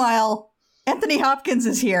 But meanwhile, Anthony Hopkins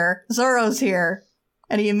is here. Zorro's here.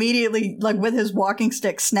 And he immediately, like, with his walking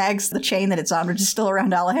stick, snags the chain that it's on, which is still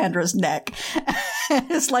around Alejandro's neck.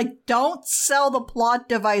 It's like, don't sell the plot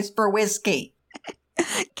device for whiskey.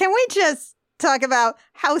 Can we just talk about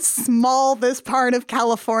how small this part of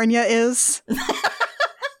California is?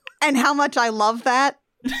 And how much I love that?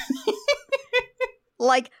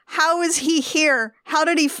 Like, how is he here? How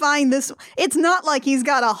did he find this? It's not like he's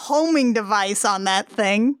got a homing device on that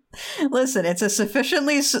thing. Listen, it's a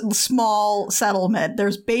sufficiently small settlement.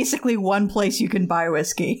 There's basically one place you can buy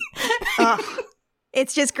whiskey.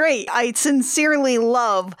 It's just great. I sincerely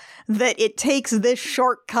love that it takes this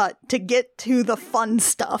shortcut to get to the fun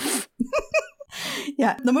stuff.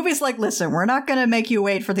 Yeah, the movie's like, listen, we're not going to make you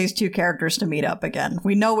wait for these two characters to meet up again.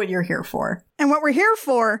 We know what you're here for. And what we're here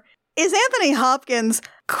for is Anthony Hopkins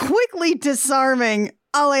quickly disarming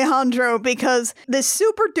Alejandro because this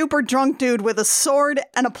super duper drunk dude with a sword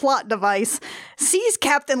and a plot device sees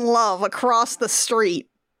Captain Love across the street.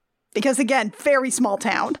 Because again, very small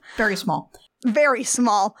town. Very small. Very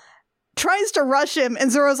small. Tries to rush him and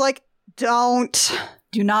Zorro's like, don't.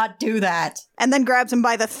 Do not do that. And then grabs him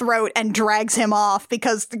by the throat and drags him off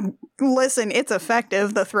because, listen, it's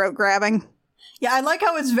effective, the throat grabbing. Yeah, I like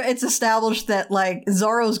how it's established that, like,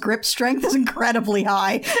 Zorro's grip strength is incredibly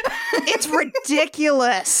high. It's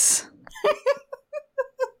ridiculous.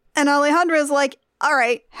 And Alejandro's like, all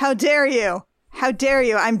right, how dare you? How dare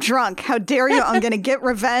you? I'm drunk. How dare you? I'm going to get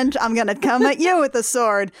revenge. I'm going to come at you with the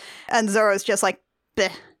sword. And Zorro's just like,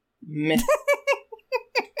 bleh. Meh.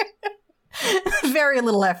 Very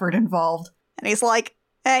little effort involved. And he's like,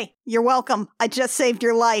 hey, you're welcome. I just saved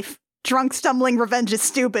your life. Drunk stumbling revenge is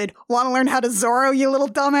stupid. Want to learn how to Zorro, you little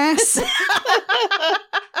dumbass?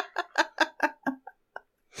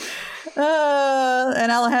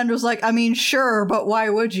 And Alejandro's like, I mean, sure, but why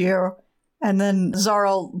would you? And then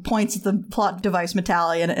Zorro points at the plot device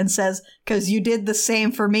medallion and says, because you did the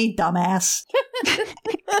same for me, dumbass.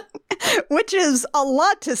 Which is a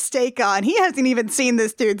lot to stake on. He hasn't even seen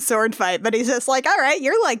this dude's sword fight, but he's just like, all right,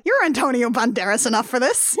 you're Antonio Banderas enough for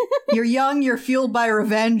this. You're young, you're fueled by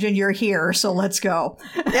revenge, and you're here, so let's go.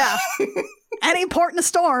 Yeah. Any port in a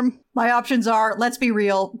storm. My options are, let's be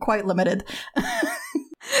real, quite limited.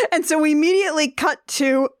 And so we immediately cut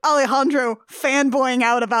to Alejandro fanboying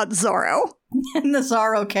out about Zorro. In the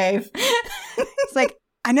Zorro cave. It's like,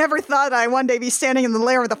 I never thought I'd one day be standing in the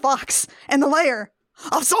lair of the fox, in the lair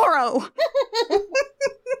of Zorro!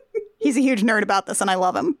 He's a huge nerd about this, and I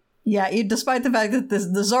love him. Yeah, despite the fact that the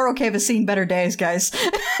Zorro cave has seen better days, guys.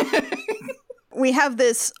 We have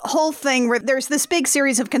this whole thing where there's this big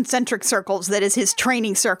series of concentric circles that is his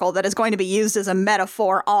training circle that is going to be used as a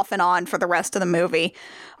metaphor off and on for the rest of the movie.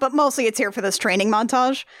 But mostly it's here for this training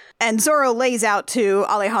montage. And Zorro lays out to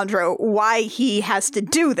Alejandro why he has to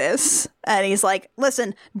do this. And he's like,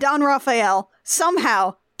 listen, Don Rafael,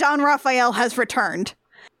 somehow Don Rafael has returned.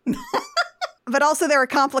 But also there are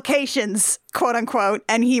complications, quote unquote,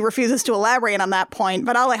 and he refuses to elaborate on that point.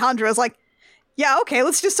 But Alejandro is like, yeah, okay,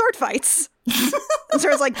 let's do sword fights. And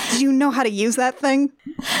Zorro's like, do you know how to use that thing?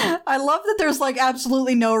 I love that there's, like,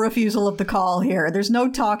 absolutely no refusal of the call here. There's no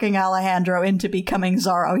talking Alejandro into becoming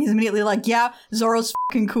Zorro. He's immediately like, yeah, Zorro's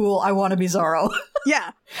fucking cool. I want to be Zorro.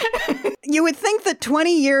 Yeah. You would think that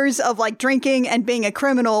 20 years of, like, drinking and being a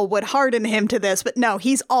criminal would harden him to this, but no,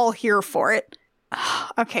 he's all here for it.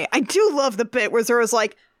 Okay, I do love the bit where Zorro's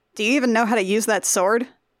like, do you even know how to use that sword?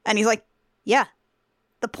 And he's like, yeah.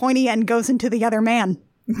 The pointy end goes into the other man.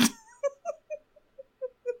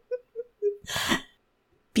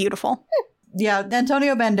 Beautiful. Yeah,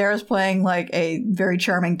 Antonio Banderas playing, like, a very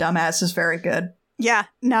charming dumbass is very good. Yeah,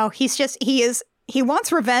 no, he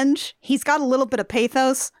wants revenge. He's got a little bit of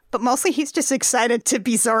pathos, but mostly he's just excited to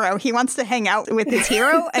be Zorro. He wants to hang out with his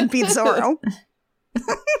hero and be Zorro.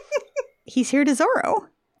 He's here to Zorro.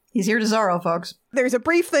 He's here to Zorro, folks. There's a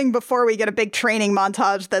brief thing before we get a big training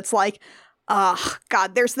montage that's like,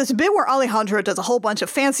 God, there's this bit where Alejandro does a whole bunch of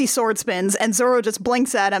fancy sword spins and Zorro just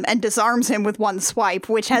blinks at him and disarms him with one swipe,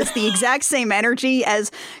 which has the exact same energy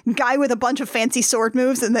as guy with a bunch of fancy sword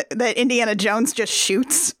moves and that Indiana Jones just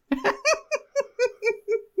shoots.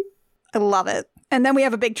 I love it. And then we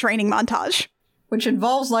have a big training montage. Which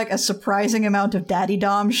involves, like, a surprising amount of daddy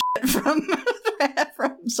dom shit from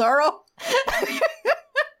Zorro.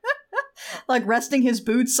 Like, resting his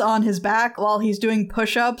boots on his back while he's doing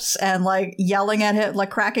push-ups and, like, yelling at him, like,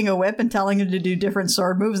 cracking a whip and telling him to do different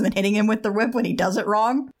sword moves and then hitting him with the whip when he does it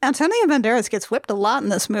wrong. Antonio Banderas gets whipped a lot in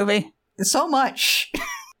this movie. So much.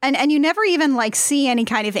 And you never even, like, see any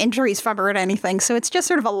kind of injuries from her or anything, so it's just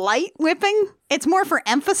sort of a light whipping. It's more for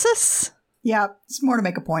emphasis. Yeah, it's more to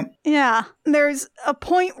make a point. Yeah. There's a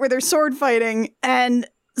point where they're sword fighting, and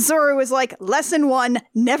Zorro is like, lesson 1,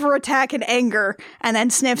 never attack in anger, and then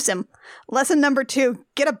sniffs him. Lesson number 2,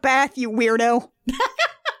 get a bath, you weirdo.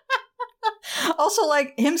 Also,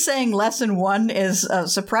 like, him saying lesson 1 is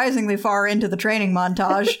surprisingly far into the training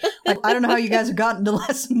montage. Like, I don't know how you guys have gotten to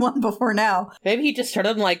lesson 1 before now. Maybe he just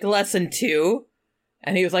started on, like, lesson 2,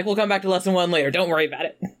 and he was like, we'll come back to lesson 1 later, don't worry about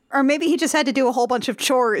it. Or maybe he just had to do a whole bunch of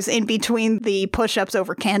chores in between the push-ups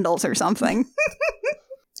over candles or something.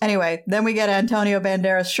 Anyway, then we get Antonio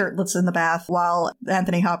Banderas shirtless in the bath while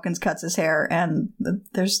Anthony Hopkins cuts his hair, and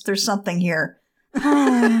there's something here.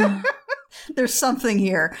 There's something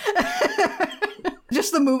here.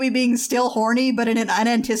 Just the movie being still horny, but in an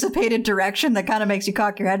unanticipated direction that kind of makes you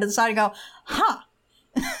cock your head to the side and go, huh.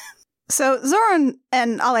 So Zorro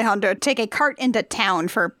and Alejandro take a cart into town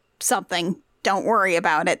for something. Don't worry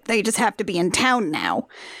about it. They just have to be in town now.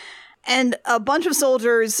 And a bunch of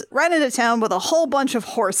soldiers ride into town with a whole bunch of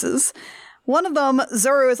horses. One of them,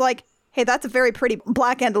 Zorro, is like, hey, that's a very pretty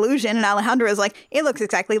black Andalusian. And Alejandro is like, it looks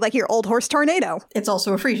exactly like your old horse Tornado. It's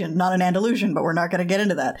also a Frisian, not an Andalusian, but we're not going to get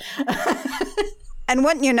into that. And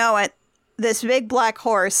wouldn't you know it, this big black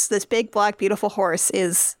horse, this big black beautiful horse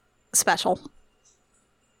is special.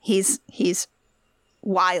 He's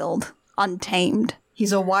wild, untamed.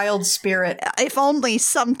 He's a wild spirit. If only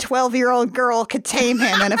some 12-year-old girl could tame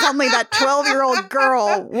him, and if only that 12-year-old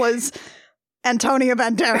girl was Antonio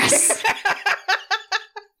Banderas.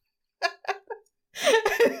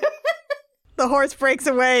 The horse breaks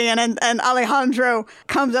away, and Alejandro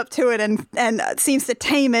comes up to it and seems to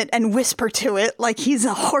tame it and whisper to it like he's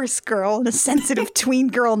a horse girl in a sensitive tween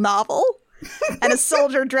girl novel. And a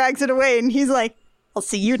soldier drags it away, and he's like, I'll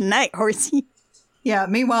see you tonight, horsey. Yeah,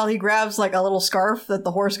 meanwhile, he grabs like a little scarf that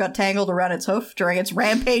the horse got tangled around its hoof during its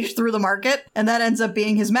rampage through the market, and that ends up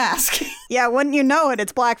being his mask. Yeah, wouldn't you know it,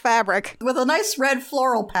 it's black fabric. With a nice red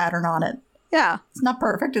floral pattern on it. Yeah. It's not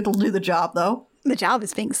perfect, it'll do the job, though. The job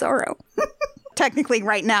is being Zorro. Technically,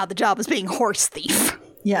 right now, the job is being horse thief.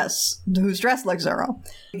 Yes, who's dressed like Zorro.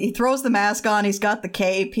 He throws the mask on, he's got the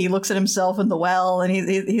cape, he looks at himself in the well, and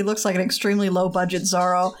he looks like an extremely low-budget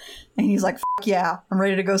Zorro. And he's like, "Fuck yeah, I'm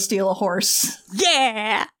ready to go steal a horse."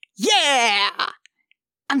 Yeah! Yeah!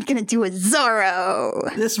 I'm gonna do a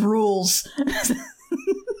Zorro! This rules.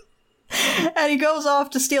 And he goes off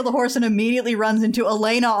to steal the horse and immediately runs into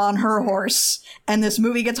Elena on her horse. And this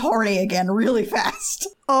movie gets horny again really fast.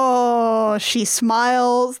 Oh, she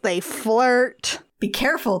smiles, they flirt. Be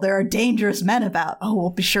careful, there are dangerous men about. Oh, well,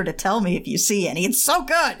 be sure to tell me if you see any. It's so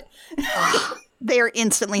good! They are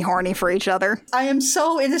instantly horny for each other.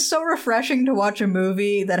 It is so refreshing to watch a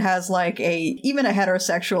movie that has like even a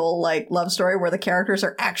heterosexual like love story where the characters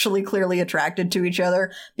are actually clearly attracted to each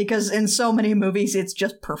other, because in so many movies it's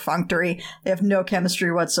just perfunctory. They have no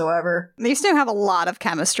chemistry whatsoever. These two have a lot of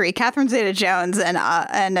chemistry. Catherine Zeta-Jones and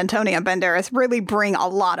Antonio Banderas really bring a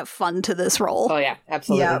lot of fun to this role. Oh yeah,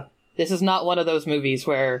 absolutely. Yeah. This is not one of those movies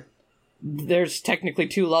where there's technically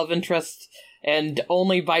two love interests, and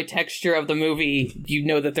only by texture of the movie, you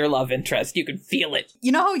know that they're love interest. You can feel it.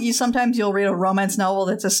 You know how sometimes you'll read a romance novel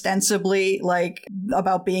that's ostensibly, like,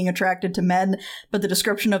 about being attracted to men, but the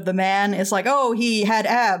description of the man is like, oh, he had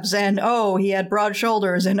abs, and oh, he had broad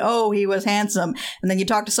shoulders, and oh, he was handsome. And then you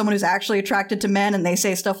talk to someone who's actually attracted to men, and they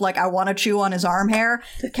say stuff like, I want to chew on his arm hair.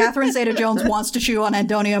 Catherine Zeta-Jones wants to chew on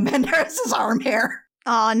Antonio Banderas' arm hair.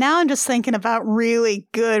 Oh, now I'm just thinking about really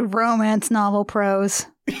good romance novel prose.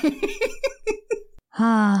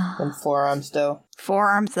 And forearms, though.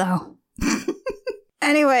 Forearms, though.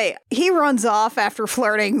 Anyway, he runs off after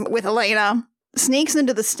flirting with Elena, sneaks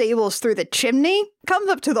into the stables through the chimney, comes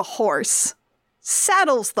up to the horse,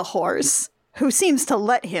 saddles the horse, who seems to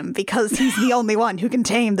let him because he's the only one who can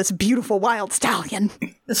tame this beautiful wild stallion.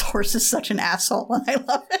 This horse is such an asshole, and I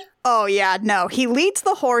love it. Oh, yeah, no. He leads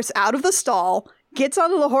the horse out of the stall, gets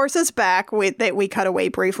onto the horse's back. We cut away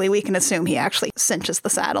briefly. We can assume he actually cinches the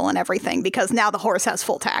saddle and everything because now the horse has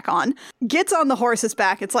full tack on. Gets on the horse's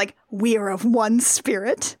back. It's like, we are of one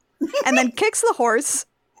spirit. And then kicks the horse.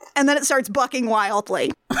 And then it starts bucking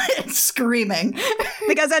wildly. It's screaming.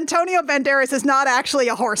 Because Antonio Banderas is not actually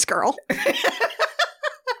a horse girl.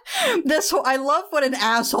 I love what an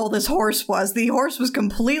asshole this horse was. The horse was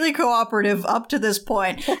completely cooperative up to this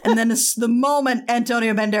point, and then the moment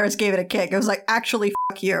Antonio Banderas gave it a kick, it was like, actually,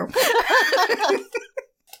 fuck you.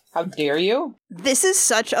 How dare you? This is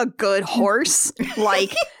such a good horse.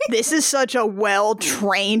 Like, this is such a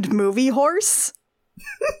well-trained movie horse.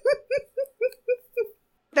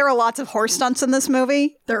 There are lots of horse stunts in this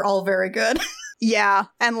movie. They're all very good. Yeah,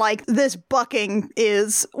 and like this bucking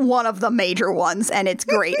is one of the major ones, and it's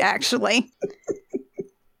great, actually.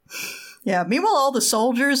 Yeah, meanwhile, all the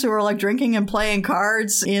soldiers who are like drinking and playing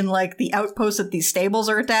cards in like the outposts that these stables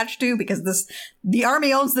are attached to, because the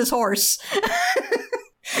army owns this horse.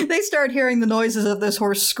 They start hearing the noises of this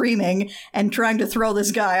horse screaming and trying to throw this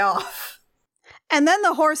guy off. And then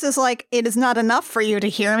the horse is like, it is not enough for you to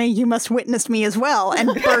hear me, you must witness me as well,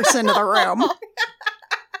 and bursts into the room.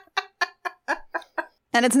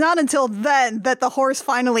 And it's not until then that the horse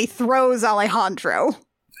finally throws Alejandro.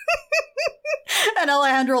 And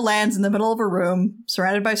Alejandro lands in the middle of a room,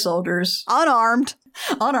 surrounded by soldiers. Unarmed,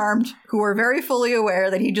 who are very fully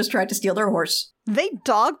aware that he just tried to steal their horse. They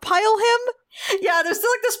dogpile him? Yeah, there's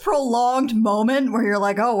still like this prolonged moment where you're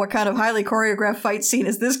like, oh, what kind of highly choreographed fight scene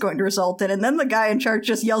is this going to result in? And then the guy in charge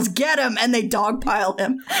just yells, get him! And they dogpile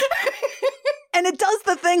him. And it does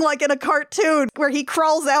the thing like in a cartoon where he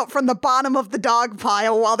crawls out from the bottom of the dog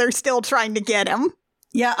pile while they're still trying to get him.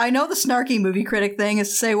 Yeah, I know the snarky movie critic thing is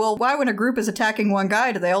to say, well, why when a group is attacking one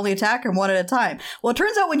guy do they only attack him one at a time? Well, it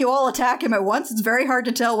turns out when you all attack him at once, it's very hard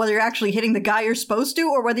to tell whether you're actually hitting the guy you're supposed to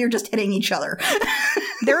or whether you're just hitting each other.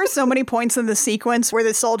 There are so many points in the sequence where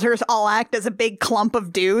the soldiers all act as a big clump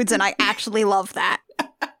of dudes, and I actually love that.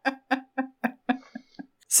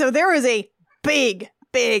 So there is a big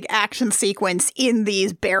action sequence in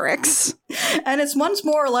these barracks. And it's once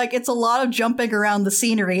more like it's a lot of jumping around the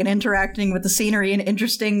scenery and interacting with the scenery in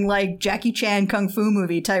interesting, like, Jackie Chan kung fu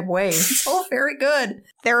movie type ways. It's all very good.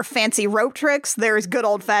 There are fancy rope tricks. There's good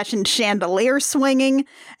old-fashioned chandelier swinging.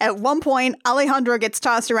 At one point, Alejandro gets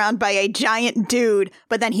tossed around by a giant dude,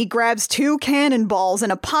 but then he grabs 2 cannonballs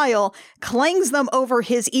in a pile, clangs them over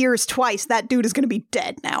his ears twice. That dude is going to be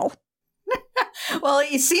dead now. Well,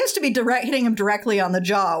 he seems to be hitting him directly on the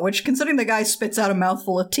jaw, which, considering the guy spits out a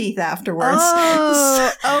mouthful of teeth afterwards.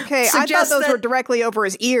 Oh, okay. I thought those were were directly over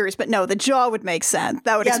his ears, but no, the jaw would make sense.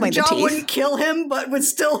 That would explain the teeth. The jaw wouldn't kill him, but would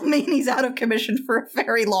still mean he's out of commission for a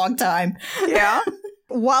very long time. Yeah.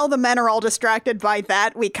 While the men are all distracted by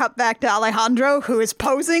that, we cut back to Alejandro, who is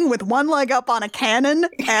posing with one leg up on a cannon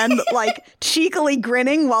and, like, cheekily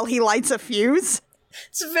grinning while he lights a fuse.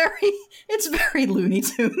 It's very Looney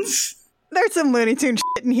Tunes. There's some Looney Tunes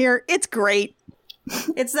shit in here. It's great.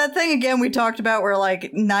 It's that thing, again, we talked about where,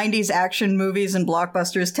 like, 90s action movies and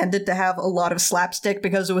blockbusters tended to have a lot of slapstick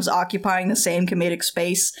because it was occupying the same comedic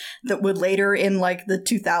space that would later, in, like, the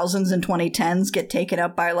 2000s and 2010s, get taken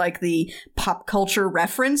up by, like, the pop culture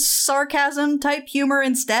reference sarcasm type humor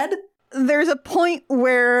instead. There's a point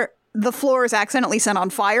where the floor is accidentally set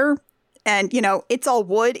on fire, and, you know, it's all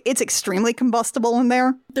wood. It's extremely combustible in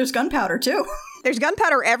there. There's gunpowder, too. There's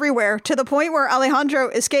gunpowder everywhere, to the point where Alejandro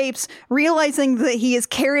escapes, realizing that he is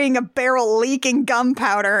carrying a barrel leaking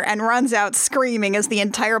gunpowder, and runs out screaming as the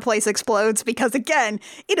entire place explodes, because, again,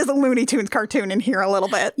 it is a Looney Tunes cartoon in here a little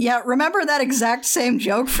bit. Yeah, remember that exact same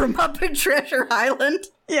joke from Muppet Treasure Island?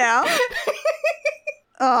 Yeah.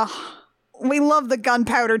 Ugh. We love the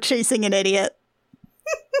gunpowder chasing an idiot.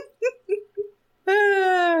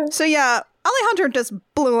 So yeah, Alejandro just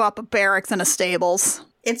blew up a barracks and a stables.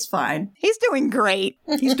 It's fine. He's doing great.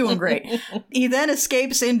 He's doing great. He then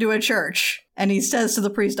escapes into a church, and he says to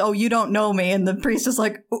the priest, "Oh, you don't know me." And the priest is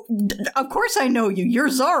like, "Of course I know you. You're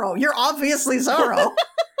Zorro. You're obviously Zorro."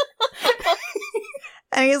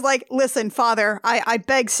 And he's like, "Listen, Father, I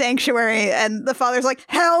beg sanctuary." And the father's like,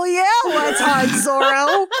 "Hell yeah, let's hide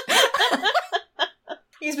Zorro."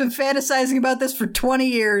 He's been fantasizing about this for 20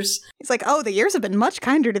 years. He's like, "Oh, the years have been much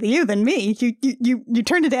kinder to you than me. You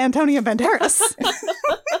turned into Antonio Banderas."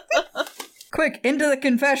 Quick, into the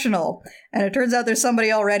confessional. And it turns out there's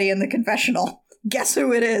somebody already in the confessional. Guess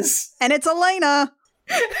who it is? And it's Elena.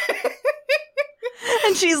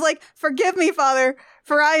 And she's like, "Forgive me, Father,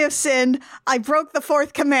 for I have sinned. I broke the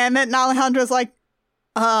 4th commandment." And Alejandro's like,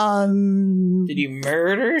 Did you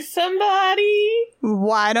murder somebody?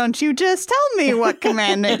 Why don't you just tell me what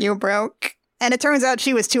commandment you broke? And it turns out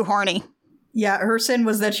she was too horny. Yeah, her sin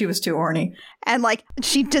was that she was too horny. And, like,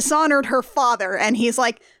 she dishonored her father, and he's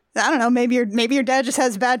like, "I don't know, maybe your dad just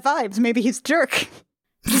has bad vibes. Maybe he's a jerk."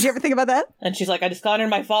 Did you ever think about that? And she's like, "I dishonored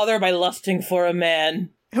my father by lusting for a man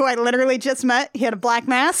who I literally just met. He had a black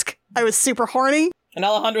mask. I was super horny." And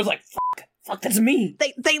Alejandro's like, fuck, that's me.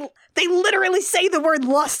 They literally say the word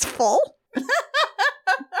lustful.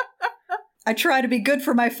 "I try to be good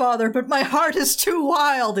for my father, but my heart is too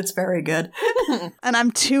wild." It's very good. And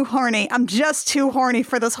I'm too horny. I'm just too horny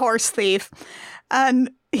for this horse thief.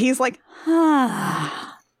 And he's like,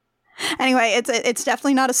 Anyway, it's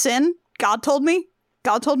definitely not a sin. God told me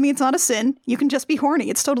it's not a sin. You can just be horny.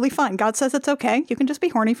 It's totally fine. God says it's okay. You can just be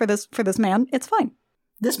horny for this man. It's fine.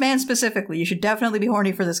 This man specifically. You should definitely be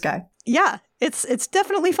horny for this guy. Yeah, it's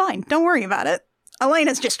definitely fine. Don't worry about it.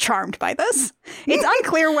 Elena's just charmed by this. It's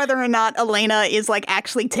unclear whether or not Elena is, like,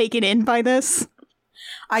 actually taken in by this.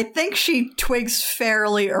 I think she twigs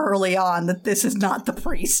fairly early on that this is not the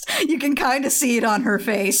priest. You can kind of see it on her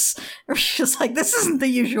face. She's like, this isn't the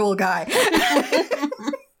usual guy.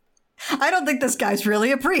 I don't think this guy's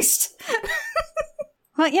really a priest.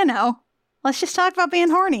 Well, you know, let's just talk about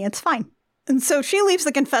being horny. It's fine. And so she leaves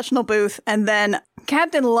the confessional booth, and then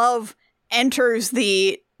Captain Love enters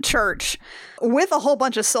the church with a whole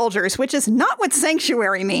bunch of soldiers, which is not what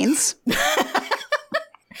sanctuary means.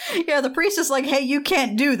 Yeah, the priest is like, "Hey, you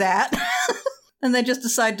can't do that." And they just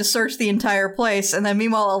decide to search the entire place. And then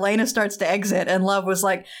meanwhile, Elena starts to exit, and Love was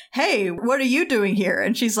like, "Hey, what are you doing here?"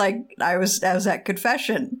 And she's like, I was at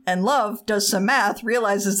confession. And Love does some math,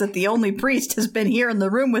 realizes that the only priest has been here in the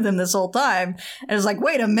room with him this whole time, and is like,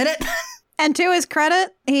 "Wait a minute." And to his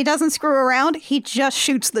credit, he doesn't screw around. He just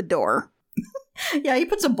shoots the door. Yeah, he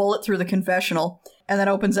puts a bullet through the confessional and then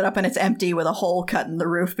opens it up and it's empty with a hole cut in the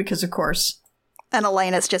roof because, of course. And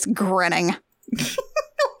Elena's just grinning.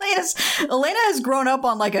 Elena has grown up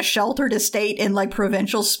on like a sheltered estate in like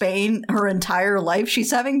provincial Spain her entire life.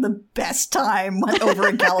 She's having the best time over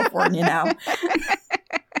in California now.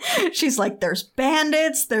 She's like, there's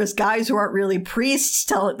bandits, there's guys who aren't really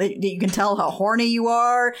priests, you can tell how horny you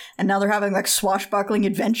are, and now they're having like swashbuckling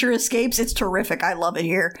adventure escapes. It's terrific. I love it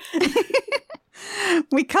here.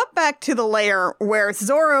 We cut back to the lair where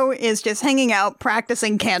Zorro is just hanging out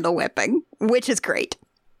practicing candle whipping, which is great.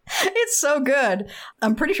 It's so good.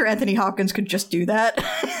 I'm pretty sure Anthony Hopkins could just do that.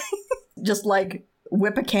 Just like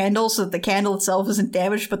whip a candle so that the candle itself isn't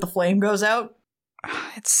damaged, but the flame goes out.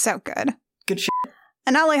 It's so good. Good shit.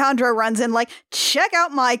 And Alejandro runs in like, check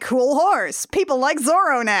out my cool horse. People like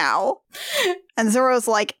Zorro now. And Zorro's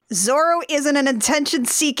like, Zorro isn't an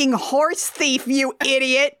attention-seeking horse thief, you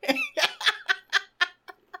idiot.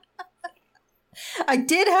 I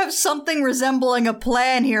did have something resembling a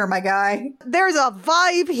plan here, my guy. There's a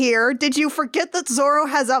vibe here. Did you forget that Zorro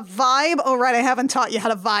has a vibe? Oh, right, I haven't taught you how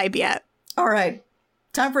to vibe yet. All right.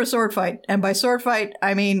 Time for a sword fight. And by sword fight,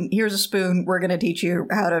 I mean, here's a spoon. We're going to teach you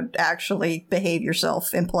how to actually behave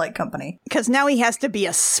yourself in polite company. Because now he has to be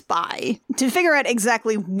a spy to figure out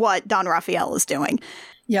exactly what Don Raphael is doing.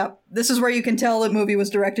 Yep. This is where you can tell the movie was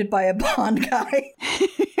directed by a Bond guy.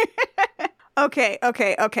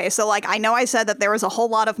 Okay. So, like, I know I said that there was a whole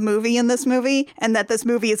lot of movie in this movie and that this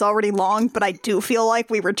movie is already long, but I do feel like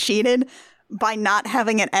we were cheated by not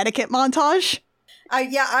having an etiquette montage.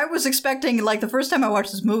 I was expecting, like, the first time I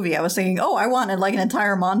watched this movie, I was thinking, oh, I wanted, like, an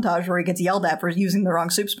entire montage where he gets yelled at for using the wrong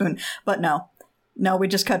soup spoon. But no. No, we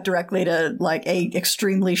just cut directly to, like, a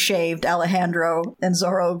extremely shaved Alejandro and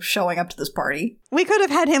Zorro showing up to this party. We could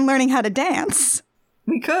have had him learning how to dance.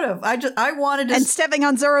 We could have. I wanted to... And stepping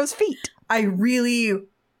on Zorro's feet. I really,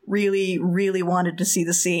 really, really wanted to see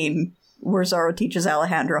the scene where Zorro teaches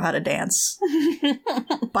Alejandro how to dance.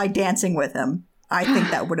 By dancing with him. I think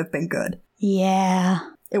that would have been good. Yeah.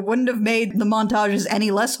 It wouldn't have made the montages any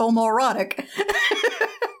less homoerotic.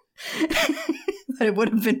 But it would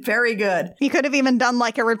have been very good. He could have even done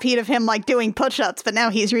like a repeat of him like doing push-ups, but now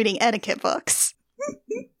he's reading etiquette books.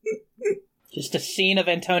 Just a scene of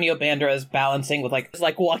Antonio Banderas balancing with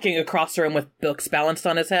like walking across the room with books balanced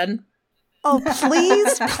on his head. Oh,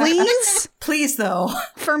 please, please? Please, though.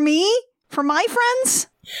 For me? For my friends?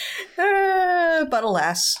 But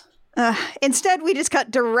alas. Instead, we just cut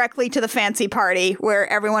directly to the fancy party where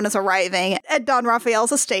everyone is arriving at Don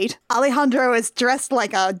Raphael's estate. Alejandro is dressed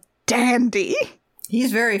like a dandy.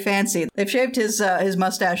 He's very fancy. They've shaved his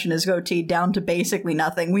mustache and his goatee down to basically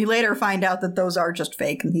nothing. We later find out that those are just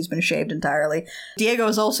fake and he's been shaved entirely. Diego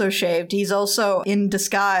is also shaved. He's also in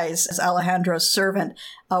disguise as Alejandro's servant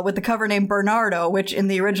with the cover name Bernardo, which in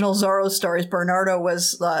the original Zorro stories, Bernardo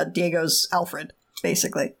was Diego's Alfred,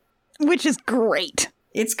 basically. Which is great.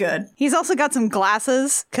 It's good. He's also got some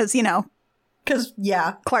glasses, because, you know. Because,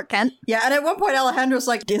 yeah. Clark Kent. Yeah, and at one point Alejandro's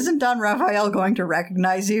like, isn't Don Raphael going to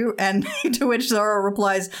recognize you? And to which Zorro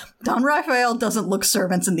replies, Don Raphael doesn't look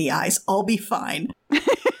servants in the eyes. I'll be fine.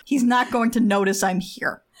 He's not going to notice I'm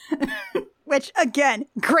here. Which, again,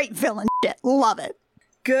 great villain shit. Love it.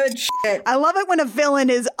 Good shit. I love it when a villain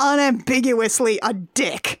is unambiguously a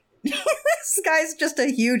dick. This guy's just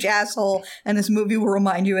a huge asshole, and this movie will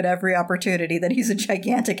remind you at every opportunity that he's a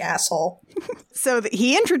gigantic asshole. So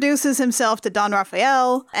he introduces himself to Don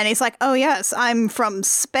Raphael, and he's like, oh yes, I'm from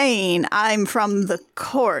Spain. I'm from the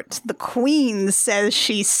court. The queen says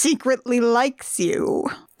she secretly likes you.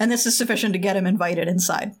 And this is sufficient to get him invited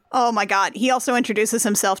inside. Oh my god. He also introduces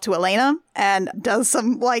himself to Elena and does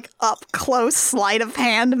some, like, up-close sleight of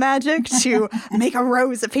hand magic to make a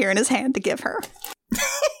rose appear in his hand to give her.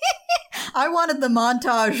 I wanted the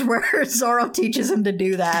montage where Zorro teaches him to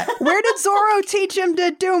do that. Where did Zorro teach him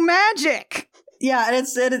to do magic? Yeah, and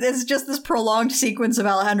it's just this prolonged sequence of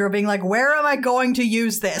Alejandro being like, where am I going to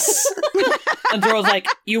use this? And Zorro's like,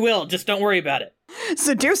 you will, just don't worry about it.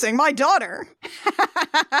 Seducing my daughter.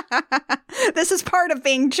 This is part of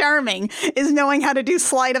being charming, is knowing how to do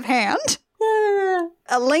sleight of hand.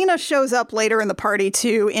 Elena shows up later in the party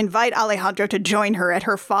to invite Alejandro to join her at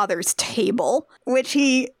her father's table, which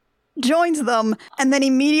he joins them and then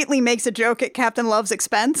immediately makes a joke at Captain Love's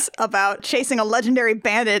expense about chasing a legendary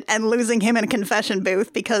bandit and losing him in a confession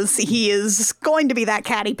booth because he is going to be that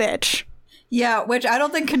catty bitch. Yeah, which I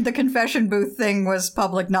don't think the confession booth thing was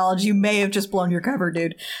public knowledge. You may have just blown your cover,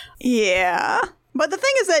 dude. Yeah. But the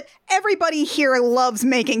thing is that everybody here loves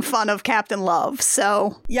making fun of Captain Love,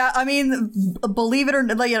 so... Yeah, I mean, believe it or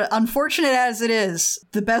not, like, unfortunate as it is,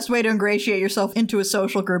 the best way to ingratiate yourself into a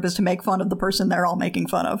social group is to make fun of the person they're all making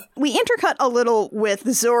fun of. We intercut a little with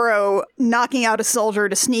Zorro knocking out a soldier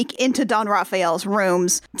to sneak into Don Raphael's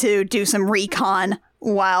rooms to do some recon,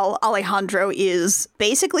 while Alejandro is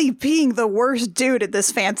basically being the worst dude at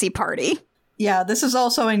this fancy party. Yeah, this is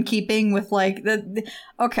also in keeping with, like,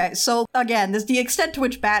 okay, so, again, the extent to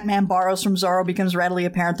which Batman borrows from Zorro becomes readily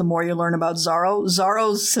apparent the more you learn about Zorro.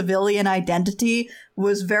 Zorro's civilian identity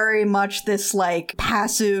was very much this, like,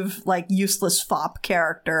 passive, like, useless fop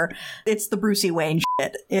character. It's the Brucey Wayne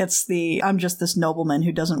shit. It's the, I'm just this nobleman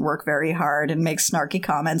who doesn't work very hard and makes snarky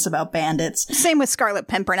comments about bandits. Same with Scarlet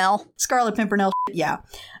Pimpernel. Scarlet Pimpernel shit, yeah.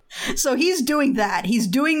 So he's doing that. He's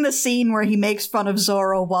doing the scene where he makes fun of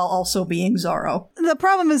Zorro while also being Zorro. The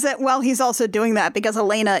problem is that while he's also doing that, because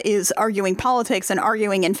Elena is arguing politics and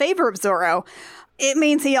arguing in favor of Zorro, it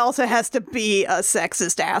means he also has to be a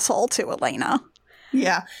sexist asshole to Elena.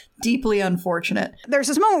 Yeah, deeply unfortunate. There's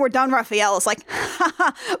this moment where Don Raphael is like,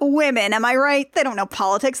 haha, women, am I right? They don't know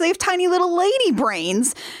politics. They have tiny little lady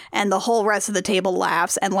brains. And the whole rest of the table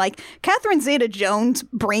laughs. And like, Catherine Zeta-Jones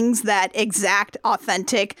brings that exact,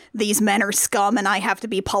 authentic, these men are scum and I have to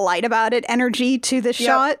be polite about it energy to the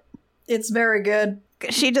shot. It's very good.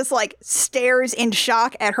 She just like stares in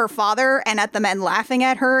shock at her father and at the men laughing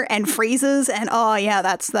at her and freezes. And oh yeah,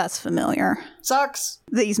 that's familiar. Sucks.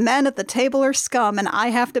 These men at the table are scum and I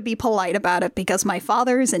have to be polite about it because my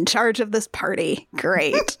father's in charge of this party.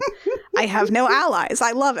 Great. I have no allies.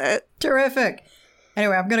 I love it. Terrific.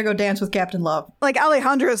 Anyway, I'm gonna go dance with Captain Love. Like,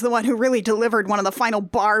 Alejandro is the one who really delivered one of the final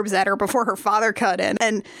barbs at her before her father cut in.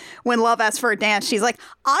 And when Love asks for a dance, she's like,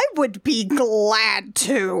 I would be glad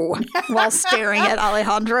to, while staring at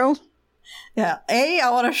Alejandro. Yeah, A, I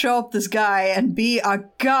want to show up this guy, and B,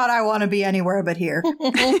 God, I want to be anywhere but here.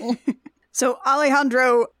 So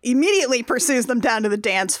Alejandro immediately pursues them down to the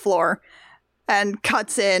dance floor and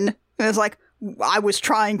cuts in and is like, I was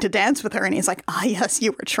trying to dance with her. And he's like, yes,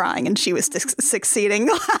 you were trying. And she was succeeding.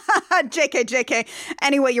 JK.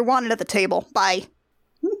 Anyway, you're wanted at the table. Bye.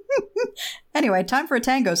 Anyway, time for a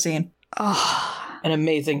tango scene. Oh. An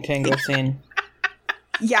amazing tango scene.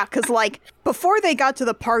 Yeah, because, like, before they got to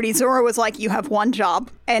the party, Zorro was like, you have one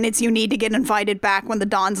job, and it's you need to get invited back when the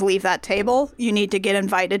Dons leave that table. You need to get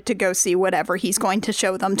invited to go see whatever he's going to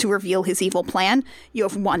show them to reveal his evil plan. You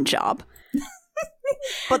have one job.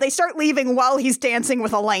 But they start leaving while he's dancing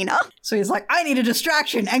with Elena. So he's like, I need a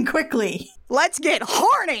distraction, and quickly. Let's get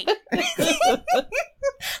horny!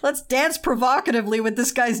 Let's dance provocatively with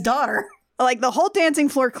this guy's daughter. Like, the whole dancing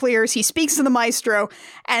floor clears, he speaks to the maestro,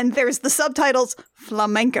 and there's the subtitles,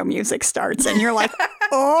 flamenco music starts, and you're like,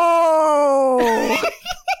 oh,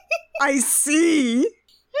 I see.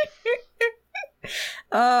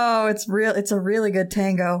 Oh, it's a really good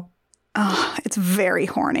tango. Oh, it's very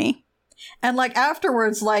horny. And, like,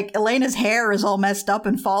 afterwards, like, Elena's hair is all messed up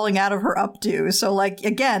and falling out of her updo. So, like,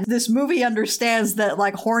 again, this movie understands that,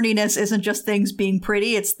 like, horniness isn't just things being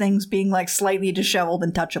pretty, it's things being, like, slightly disheveled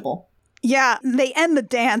and touchable. Yeah, they end the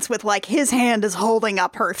dance with, like, his hand is holding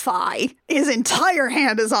up her thigh. His entire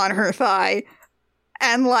hand is on her thigh.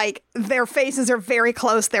 And, like, their faces are very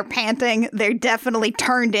close. They're panting. They're definitely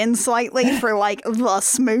turned in slightly for, like, the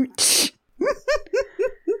smooch.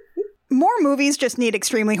 More movies just need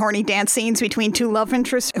extremely horny dance scenes between two love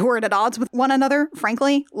interests who are at odds with one another,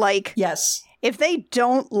 frankly. Like, yes. If they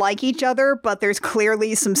don't like each other, but there's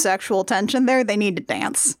clearly some sexual tension there, they need to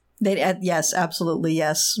dance. Yes, absolutely,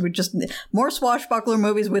 yes. We just more swashbuckler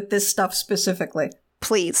movies with this stuff specifically.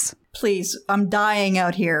 Please. Please, I'm dying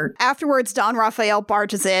out here. Afterwards, Don Raphael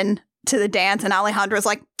barges in to the dance, and Alejandro's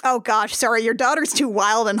like, oh gosh, sorry, your daughter's too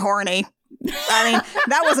wild and horny. I mean,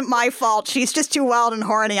 that wasn't my fault. She's just too wild and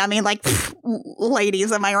horny. I mean, like,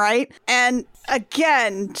 ladies, am I right? And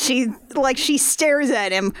again, she stares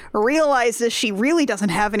at him, realizes she really doesn't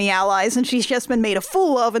have any allies, and she's just been made a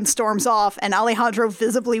fool of and storms off, and Alejandro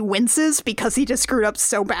visibly winces because he just screwed up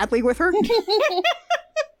so badly with her.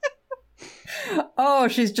 Oh,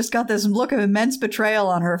 she's just got this look of immense betrayal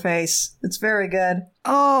on her face. It's very good.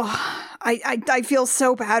 Oh, I feel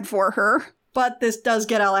so bad for her. But this does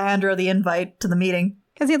get Alejandro the invite to the meeting.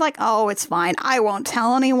 Because he's like, oh, it's fine. I won't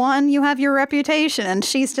tell anyone. You have your reputation. And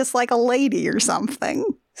she's just like a lady or something.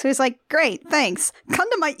 So he's like, great, thanks.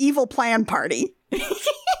 Come to my evil plan party.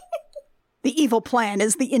 The evil plan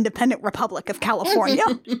is the Independent Republic of California.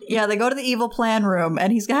 Yeah, they go to the evil plan room,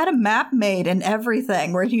 and he's got a map made and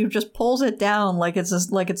everything, where he just pulls it down like it's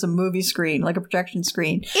a movie screen, like a projection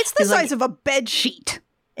screen. It's the size of a bed sheet.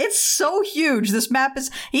 It's so huge. This map is...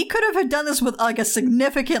 He could have done this with, like, a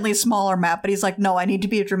significantly smaller map, but he's like, no, I need to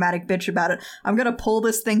be a dramatic bitch about it. I'm gonna pull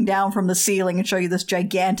this thing down from the ceiling and show you this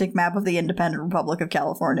gigantic map of the independent Republic of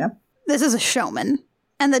California. This is a showman.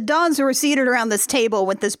 And the Dons who are seated around this table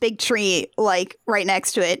with this big tree, like, right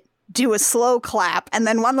next to it, do a slow clap, and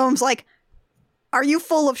then one of them's like, are you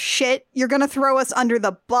full of shit? You're gonna throw us under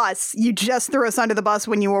the bus. You just threw us under the bus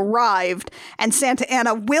when you arrived, and Santa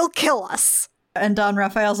Anna will kill us. And Don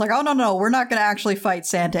Rafael's like, oh, no, we're not gonna actually fight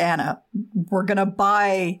Santa Anna. We're gonna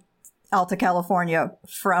buy Alta California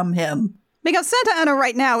from him. Because Santa Anna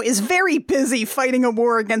right now is very busy fighting a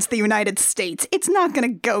war against the United States. It's not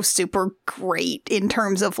going to go super great in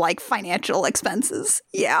terms of, like, financial expenses.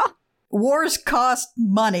 Yeah? Wars cost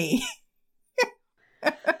money.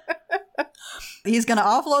 He's going to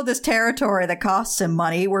offload this territory that costs him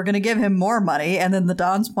money. We're going to give him more money. And then the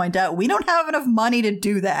Dons point out, we don't have enough money to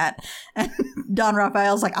do that. And Don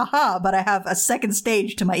Rafael's like, aha, but I have a second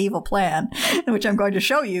stage to my evil plan, which I'm going to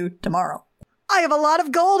show you tomorrow. I have a lot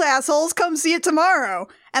of gold, assholes. Come see it tomorrow.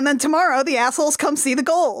 And then tomorrow, the assholes come see the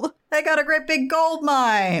gold. They got a great big gold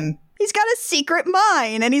mine. He's got a secret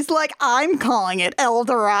mine, and he's like, I'm calling it El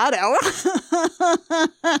Dorado.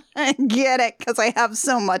 Get it, because I have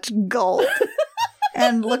so much gold.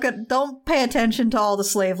 And don't pay attention to all the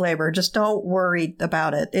slave labor. Just don't worry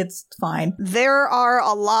about it. It's fine. There are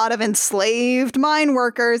a lot of enslaved mine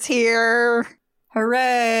workers here.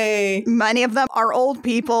 Hooray! Many of them are old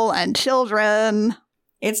people and children.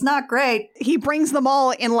 It's not great. He brings them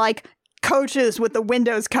all in, like, coaches with the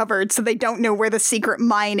windows covered so they don't know where the secret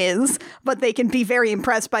mine is, but they can be very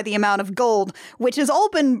impressed by the amount of gold, which has all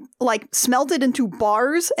been, like, smelted into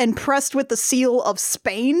bars and pressed with the seal of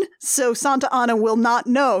Spain, so Santa Anna will not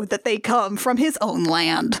know that they come from his own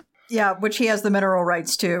land. Yeah, which he has the mineral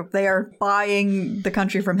rights to. They are buying the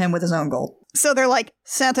country from him with his own gold. So they're like,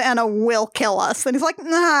 Santa Anna will kill us. And he's like,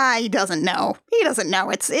 nah, he doesn't know. He doesn't know.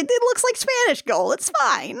 It looks like Spanish gold. It's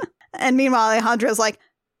fine. And meanwhile, Alejandro's like,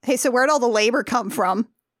 hey, so where'd all the labor come from?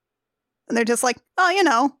 And they're just like, oh, you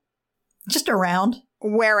know. Just around.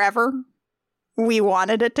 Wherever we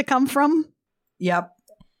wanted it to come from. Yep.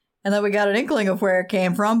 And then we got an inkling of where it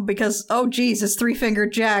came from because, oh, geez, it's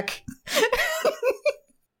Three-Fingered Jack.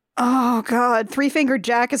 Oh, God. Three-Fingered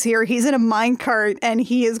Jack is here. He's in a minecart, and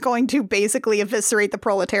he is going to basically eviscerate the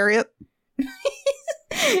proletariat.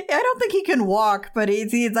 I don't think he can walk, but I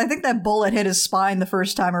think that bullet hit his spine the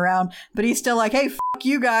first time around. But he's still like, hey, fuck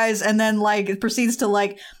you guys. And then, like, it proceeds to,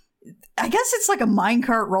 like, I guess it's like a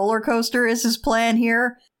minecart roller coaster is his plan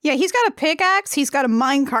here. Yeah, he's got a pickaxe, he's got a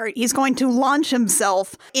minecart. He's going to launch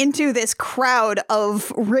himself into this crowd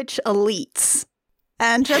of rich elites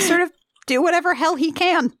and just sort of do whatever hell he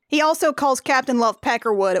can. He also calls Captain Love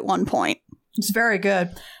Peckerwood at one point. It's very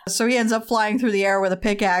good. So he ends up flying through the air with a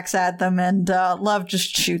pickaxe at them, and Love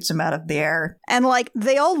just shoots him out of the air. And, like,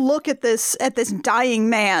 they all look at this dying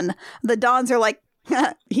man. The Dons are like,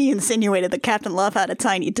 he insinuated that Captain Love had a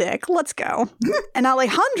tiny dick. Let's go. And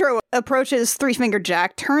Alejandro approaches Three-Fingered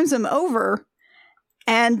Jack, turns him over,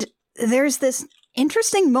 and there's this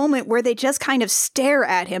interesting moment where they just kind of stare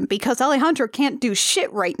at him because Alejandro can't do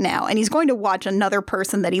shit right now, and he's going to watch another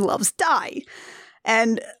person that he loves die.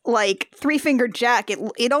 And, like, Three-Fingered Jack,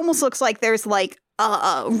 it almost looks like there's, like,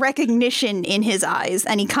 recognition in his eyes,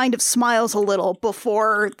 and he kind of smiles a little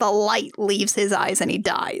before the light leaves his eyes and he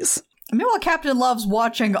dies. Meanwhile, Captain Love's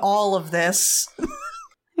watching all of this.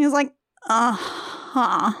 He's like,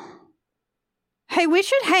 uh-huh. Hey, we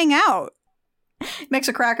should hang out. Makes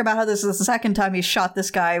a crack about how this is the second time he shot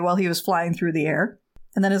this guy while he was flying through the air.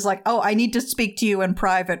 And then is like, oh, I need to speak to you in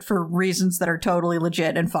private for reasons that are totally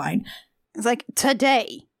legit and fine. It's like,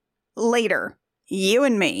 today, later, you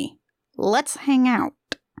and me, let's hang out.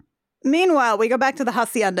 Meanwhile, we go back to the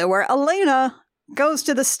hacienda where Elena goes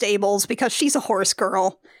to the stables because she's a horse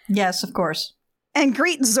girl. Yes, of course. And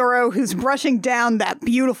greets Zorro, who's brushing down that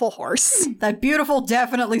beautiful horse. That beautiful,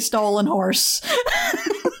 definitely stolen horse.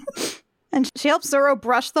 And she helps Zorro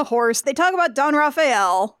brush the horse. They talk about Don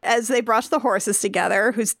Rafael as they brush the horses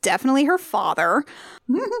together, who's definitely her father.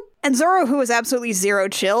 And Zorro, who is absolutely zero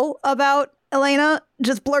chill about Elena,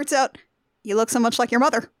 just blurts out, "You look so much like your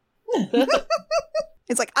mother."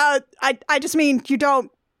 It's like, I just mean you don't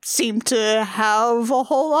seem to have a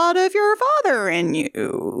whole lot of your father in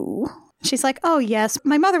you. She's like, oh yes,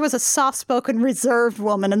 my mother was a soft-spoken, reserved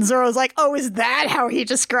woman. And Zorro's like, oh, is that how he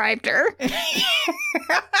described her?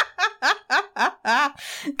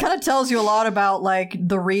 Kind of tells you a lot about, like,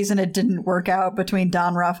 the reason it didn't work out between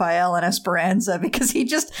Don Rafael and Esperanza, because he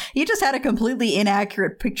just had a completely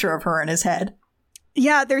inaccurate picture of her in his head.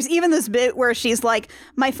 Yeah, there's even this bit where she's like,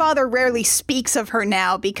 my father rarely speaks of her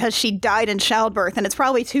now because she died in childbirth and it's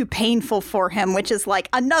probably too painful for him, which is like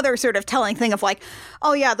another sort of telling thing of like,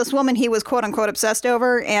 oh yeah, this woman he was quote unquote obsessed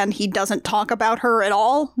over and he doesn't talk about her at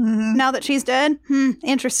all now that she's dead.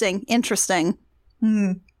 Interesting.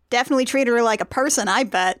 Definitely treated her like a person, I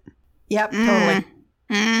bet. Yep, totally.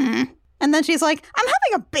 And then she's like, I'm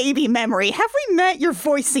having a baby memory. Have we met? Your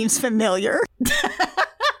voice seems familiar.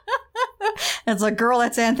 It's like, girl,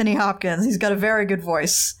 that's Anthony Hopkins. He's got a very good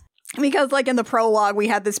voice. Because, like, in the prologue, we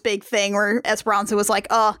had this big thing where Esperanza was like,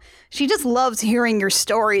 she just loves hearing your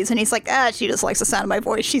stories. And he's like, she just likes the sound of my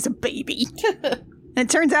voice. She's a baby. And it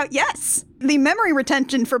turns out, yes, the memory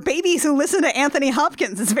retention for babies who listen to Anthony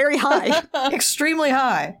Hopkins is very high. Extremely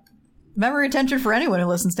high. Memory retention for anyone who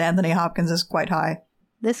listens to Anthony Hopkins is quite high.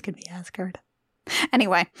 This could be Asgard.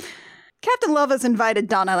 Anyway, Captain Love has invited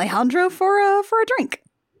Don Alejandro for a drink.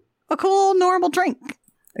 A cool, normal drink.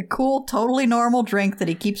 A cool, totally normal drink that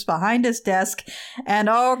he keeps behind his desk. And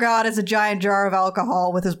oh god, it's a giant jar of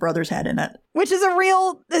alcohol with his brother's head in it. Which is a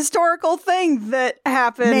real historical thing that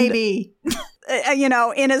happened. Maybe.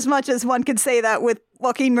 In as much as one could say that with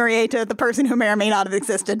Joaquin Murrieta, the person who may or may not have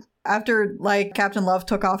existed. After, Captain Love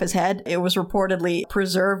took off his head, it was reportedly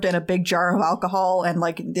preserved in a big jar of alcohol and,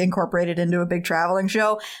 incorporated into a big traveling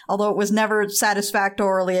show. Although it was never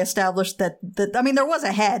satisfactorily established that there was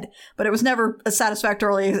a head, but it was never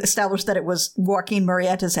satisfactorily established that it was Joaquin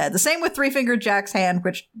Murrieta's head. The same with Three-Fingered Jack's hand,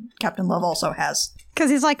 which Captain Love also has.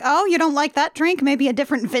 Because he's like, oh, you don't like that drink? Maybe a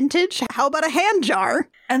different vintage? How about a hand jar?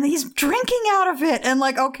 And he's drinking out of it. And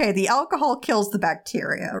okay, the alcohol kills the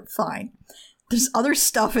bacteria. Fine. There's other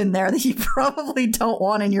stuff in there that you probably don't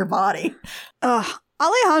want in your body.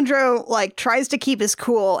 Alejandro, tries to keep his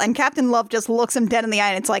cool, and Captain Love just looks him dead in the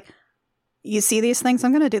eye, and it's like, you see these things?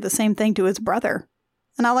 I'm going to do the same thing to his brother.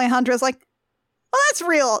 And Alejandro's like, well, that's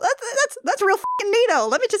real. That's real f***ing neato.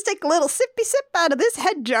 Let me just take a little sippy sip out of this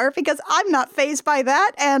head jar because I'm not fazed by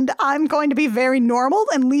that, and I'm going to be very normal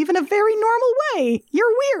and leave in a very normal way.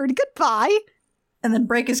 You're weird. Goodbye. And then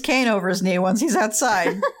break his cane over his knee once he's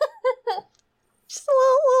outside. Just a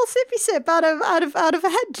little sippy sip out of a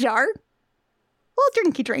head jar. A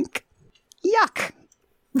little drinky drink. Yuck.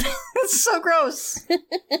 It's so gross.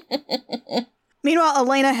 Meanwhile,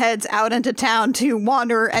 Elena heads out into town to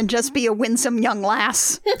wander and just be a winsome young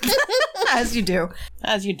lass. As you do.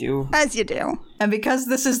 As you do. As you do. And because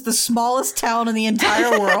this is the smallest town in the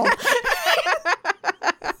entire world,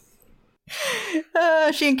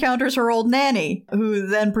 she encounters her old nanny, who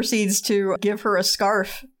then proceeds to give her a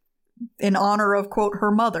scarf in honor of, quote, her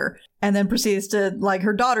mother, and then proceeds to,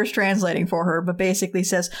 her daughter's translating for her, but basically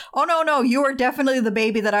says, oh, no, you are definitely the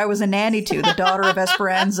baby that I was a nanny to, the daughter of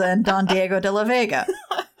Esperanza and Don Diego de la Vega.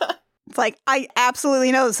 It's like, I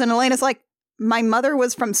absolutely know this. And Elena's like, my mother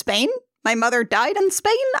was from Spain? My mother died in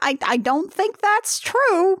Spain? I don't think that's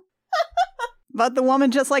true. But the woman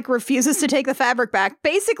just, refuses to take the fabric back,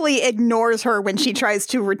 basically ignores her when she tries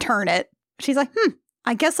to return it. She's like,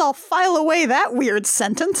 I guess I'll file away that weird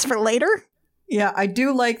sentence for later. Yeah, I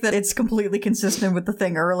do like that it's completely consistent with the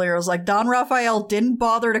thing earlier. It was like, Don Raphael didn't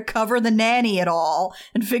bother to cover the nanny at all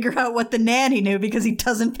and figure out what the nanny knew because he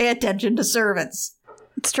doesn't pay attention to servants.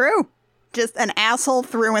 It's true. Just an asshole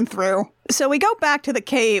through and through. So we go back to the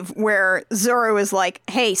cave where Zorro is like,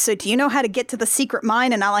 hey, so do you know how to get to the secret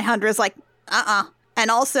mine? And Alejandro's like, And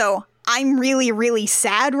also, I'm really, really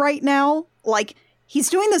sad right now. He's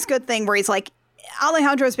doing this good thing where he's like,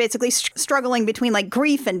 Alejandro is basically struggling between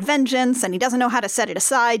grief and vengeance, and he doesn't know how to set it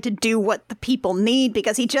aside to do what the people need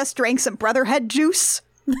because he just drank some brotherhead juice.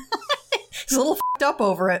 He's a little f***ed up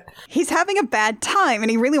over it. He's having a bad time,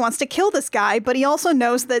 and he really wants to kill this guy, but he also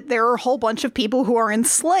knows that there are a whole bunch of people who are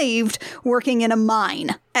enslaved working in a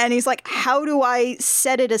mine. And he's like, how do I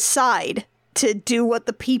set it aside to do what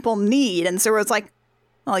the people need? And Zorro's like,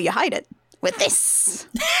 well, you hide it with this.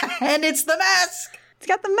 And it's the mask! He's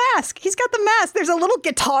got the mask. He's got the mask. There's a little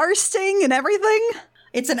guitar sting and everything.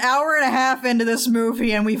 It's an hour and a half into this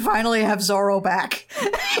movie, and we finally have Zorro back.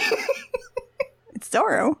 It's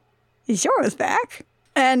Zorro. Zorro's back.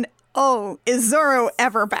 And, is Zorro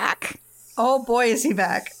ever back? Oh boy, is he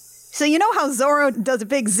back. So you know how Zorro does a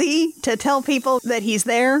big Z to tell people that he's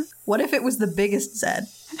there? What if it was the biggest Z?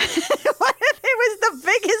 What if it was the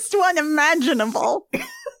biggest one imaginable?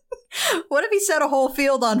 What if he set a whole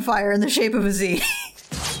field on fire in the shape of a Z?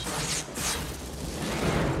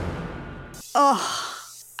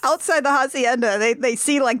 Outside the hacienda, they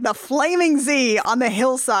see the flaming Z on the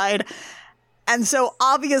hillside. And so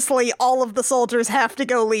obviously all of the soldiers have to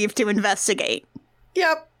go leave to investigate.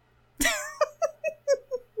 Yep.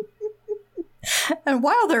 And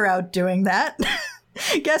while they're out doing that,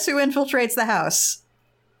 Guess who infiltrates the house?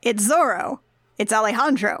 It's Zorro. It's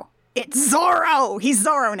Alejandro. It's Zorro! He's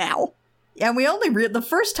Zorro now. And we only the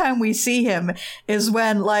first time we see him is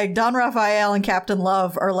when, like, Don Raphael and Captain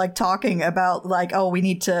Love are, like, talking about, like, oh, we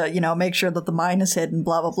need to, you know, make sure that the mine is hidden,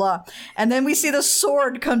 blah, blah, blah. And then we see the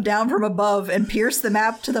sword come down from above and pierce the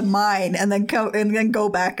map to the mine and then go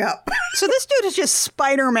back up. So this dude is just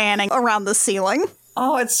Spider-Manning around the ceiling.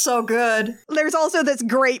 Oh, it's so good. There's also this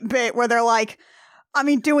great bit where they're like, I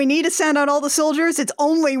mean, do we need to send out all the soldiers? It's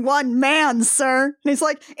only one man, sir. And he's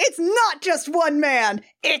like, it's not just one man.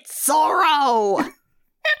 It's Zorro.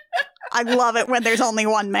 I love it when there's only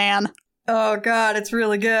one man. Oh, God, it's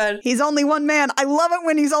really good. He's only one man. I love it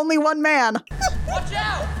when he's only one man. Watch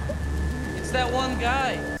out! It's that one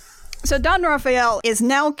guy. So Don Raphael is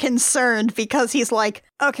now concerned because he's like,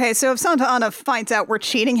 okay, so if Santa Ana finds out we're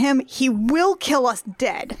cheating him, he will kill us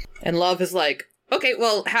dead. And Love is like, okay,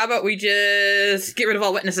 well, how about we just get rid of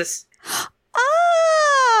all witnesses?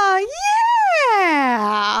 Ah,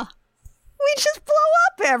 yeah! We just blow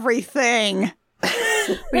up everything.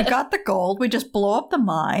 We've got the gold. We just blow up the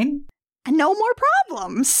mine. And no more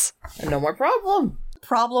problems. No more problem.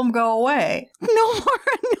 Problem go away. No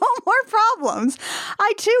more problems.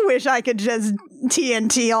 I too wish I could just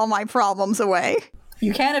TNT all my problems away.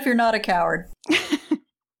 You can if you're not a coward.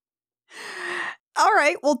 All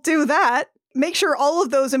right, we'll do that. Make sure all of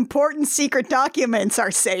those important secret documents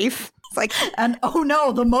are safe. It's like, and oh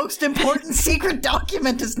no, the most important secret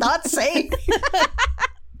document is not safe.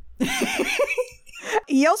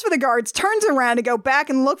 He yells for the guards, turns around to go back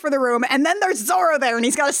and look for the room, and then there's Zorro there, and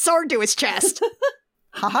he's got a sword to his chest.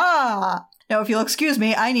 Ha-ha! Now, if you'll excuse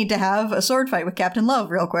me, I need to have a sword fight with Captain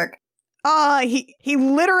Love real quick. He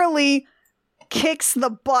literally kicks the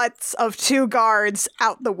butts of two guards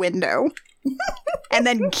out the window. And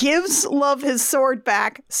then gives Love his sword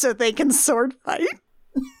back so they can sword fight.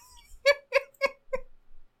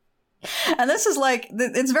 And this is like,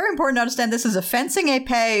 it's very important to understand this is a fencing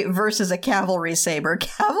épée versus a cavalry saber.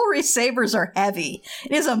 Cavalry sabers are heavy.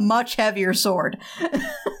 It is a much heavier sword.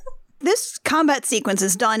 This combat sequence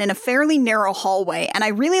is done in a fairly narrow hallway, and I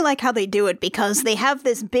really like how they do it because they have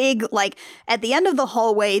this big, like, at the end of the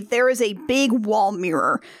hallway, there is a big wall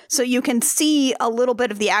mirror, so you can see a little bit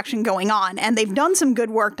of the action going on, and they've done some good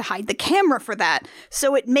work to hide the camera for that,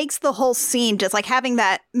 so it makes the whole scene, just like having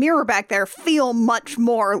that mirror back there, feel much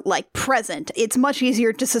more, like, present. It's much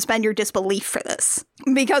easier to suspend your disbelief for this,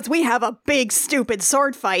 because we have a big, stupid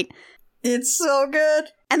sword fight. It's so good.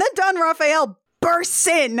 And then Don Raphael bursts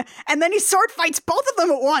in, and then he sword fights both of them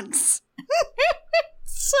at once.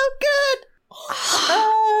 So good.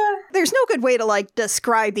 There's no good way to, like,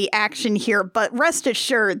 describe the action here, but rest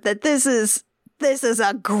assured that this is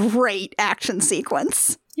a great action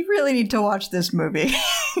sequence. You really need to watch this movie.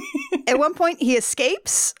 At one point, he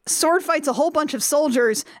escapes, sword fights a whole bunch of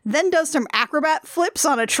soldiers, then does some acrobat flips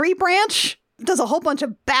on a tree branch, does a whole bunch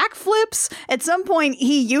of backflips. At some point,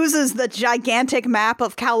 he uses the gigantic map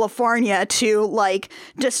of California to, like,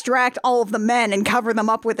 distract all of the men and cover them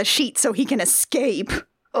up with a sheet so he can escape.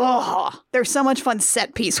 Ugh. There's so much fun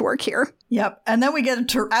set piece work here. Yep. And then we get an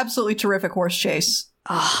absolutely terrific horse chase.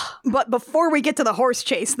 But before we get to the horse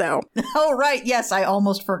chase, though. Oh, right. Yes, I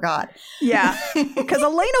almost forgot. Yeah. Because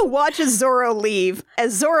Elena watches Zorro leave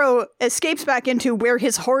as Zorro escapes back into where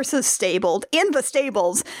his horse is stabled, in the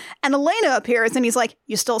stables. And Elena appears and he's like,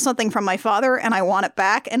 you stole something from my father and I want it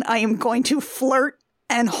back. And I am going to flirt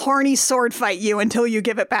and horny sword fight you until you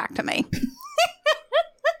give it back to me.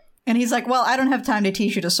 And he's like, well, I don't have time to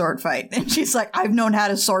teach you to sword fight. And she's like, I've known how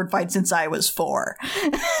to sword fight since I was 4.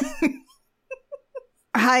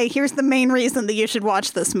 Hi, here's the main reason that you should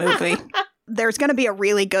watch this movie. There's going to be a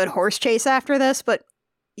really good horse chase after this, but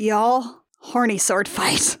y'all, horny sword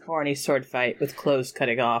fight. Horny sword fight with clothes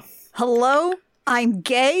cutting off. Hello? I'm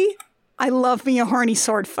gay. I love me a horny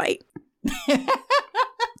sword fight.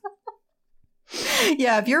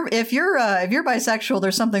 Yeah, if you're bisexual,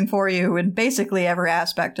 there's something for you in basically every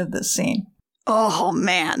aspect of this scene. Oh,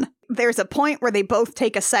 man. There's a point where they both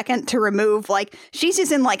take a second to remove, like, she's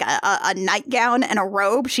just in, like, a nightgown and a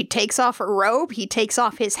robe. She takes off her robe. He takes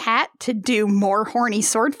off his hat to do more horny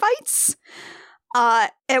sword fights.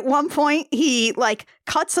 At one point, he, like,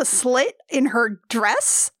 cuts a slit in her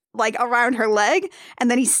dress, like, around her leg, and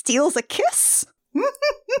then he steals a kiss.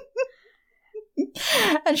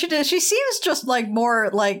 And she seems just, like, more,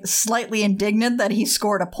 like, slightly indignant that he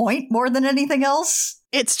scored a point more than anything else.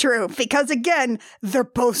 It's true, because again, they're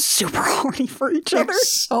both super horny for each other. They're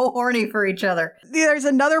so horny for each other. There's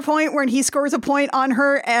another point when he scores a point on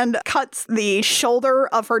her and cuts the shoulder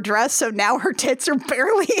of her dress, so now her tits are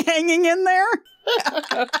barely hanging in there.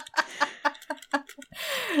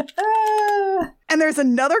 And there's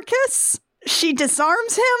another kiss. She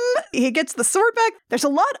disarms him. He gets the sword back. There's a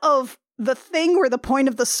lot of the thing where the point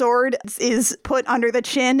of the sword is put under the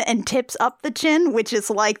chin and tips up the chin, which is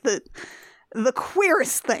like the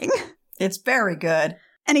queerest thing. It's very good.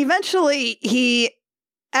 And eventually he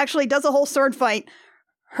actually does a whole sword fight.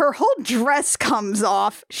 Her whole dress comes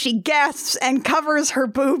off. She gasps and covers her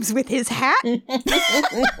boobs with his hat.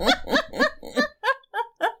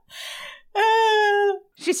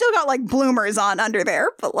 She's still got like bloomers on under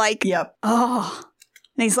there, but like, yep. Oh.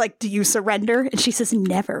 And he's like, do you surrender? And she says,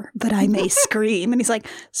 never, but I may scream. And he's like,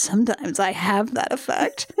 sometimes I have that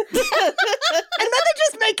effect. And then they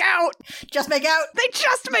just make out. Just make out. They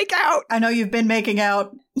just make out. I know you've been making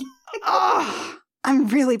out. Oh, I'm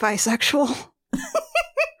really bisexual.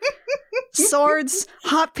 Swords,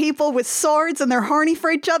 hot people with swords, and they're horny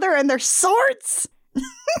for each other, and they're swords.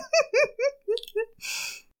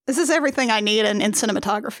 This is everything I need in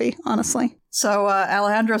cinematography, honestly. So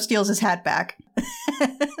Alejandro steals his hat back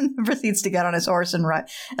and proceeds to get on his horse and ride,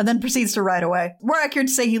 and then proceeds to ride away. More accurate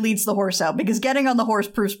to say he leads the horse out, because getting on the horse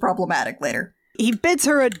proves problematic later. He bids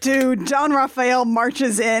her adieu. Don Raphael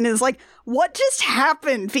marches in and is like, what just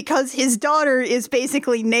happened? Because his daughter is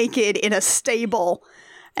basically naked in a stable.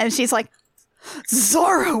 And she's like,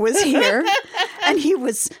 Zorro was here, and he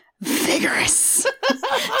was vigorous.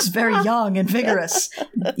 He's very young and vigorous.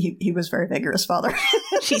 He was very vigorous, Father.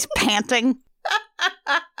 She's panting.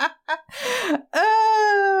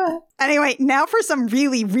 Anyway, now for some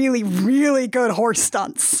really, really, really good horse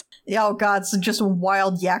stunts. Oh god, so just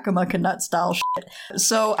wild Yakima Canutt style shit.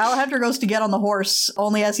 So Alejandro goes to get on the horse,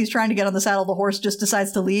 only as he's trying to get on the saddle, the horse just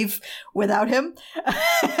decides to leave without him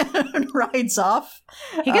and rides off.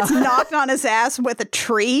 He gets knocked on his ass with a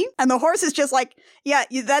tree, and the horse is just like, yeah,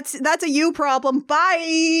 that's a you problem.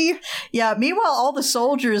 Bye! Yeah, meanwhile, all the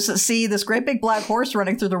soldiers see this great big black horse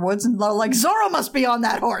running through the woods, and they're like, Zorro must be on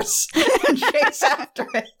that horse! And chase after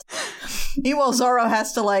it. Meanwhile, Zorro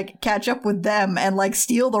has to, like, catch up with them and, like,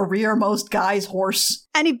 steal the rearmost guy's horse.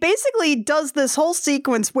 And he basically does this whole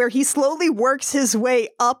sequence where he slowly works his way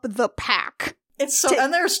up the pack. It's so,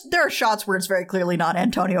 and there are shots where it's very clearly not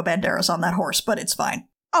Antonio Banderas on that horse, but it's fine.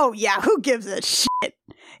 Oh yeah, who gives a shit?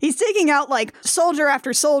 He's taking out, like, soldier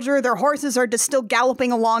after soldier. Their horses are just still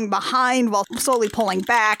galloping along behind while slowly pulling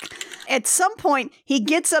back. At some point, he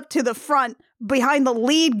gets up to the front behind the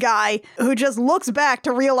lead guy, who just looks back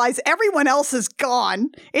to realize everyone else is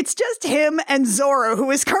gone. It's just him and Zorro,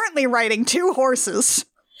 who is currently riding two horses.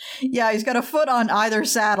 Yeah, he's got a foot on either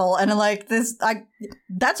saddle, and like this,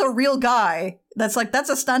 that's a real guy. That's a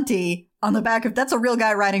stunty on the back of. That's a real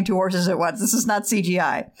guy riding two horses at once. This is not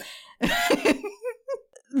CGI.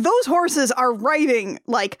 Those horses are riding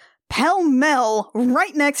like pell-mell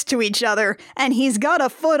right next to each other, and he's got a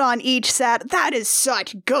foot on each saddle. That is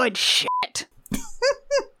such good shit.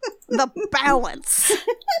 The balance.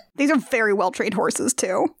 These are very well-trained horses,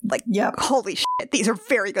 too. Like, yep. Holy shit, these are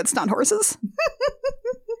very good stunt horses.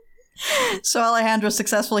 So Alejandro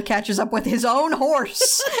successfully catches up with his own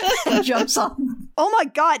horse and jumps on. Oh my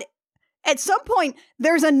god. At some point,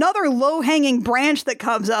 there's another low-hanging branch that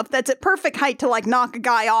comes up that's at perfect height to, like, knock a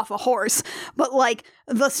guy off a horse. But, like,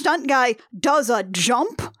 the stunt guy does a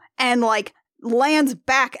jump and, like, lands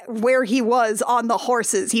back where he was on the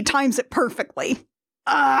horses. He times it perfectly.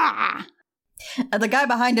 Ah! And the guy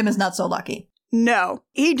behind him is not so lucky. No.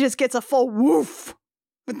 He just gets a full woof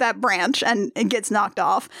with that branch and gets knocked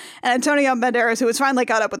off. And Antonio Banderas, who has finally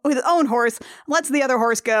caught up with his own horse, lets the other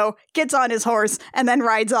horse go, gets on his horse, and then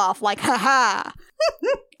rides off like, ha-ha.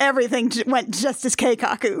 Everything went just as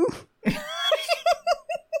keikaku.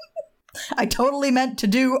 I totally meant to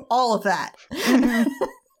do all of that.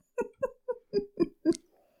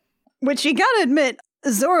 Which you gotta admit,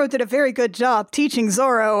 Zorro did a very good job teaching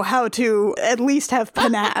Zorro how to at least have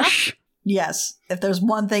panache. Yes, if there's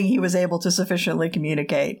one thing he was able to sufficiently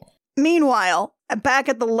communicate. Meanwhile, back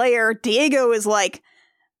at the lair, Diego is like,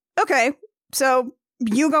 okay, so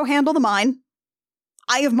you go handle the mine.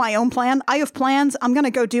 I have my own plan. I have plans. I'm going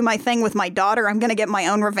to go do my thing with my daughter. I'm going to get my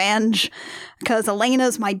own revenge because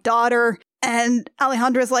Elena's my daughter. And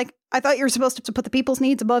Alejandra's like, I thought you were supposed to put the people's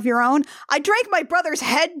needs above your own. I drank my brother's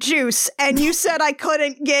head juice, and you said I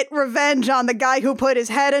couldn't get revenge on the guy who put his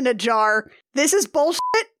head in a jar. This is bullshit.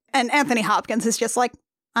 And Anthony Hopkins is just like,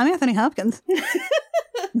 I'm Anthony Hopkins.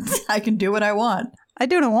 I can do what I want. I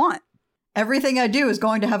do what I want. Everything I do is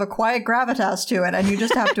going to have a quiet gravitas to it, and you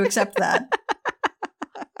just have to accept that.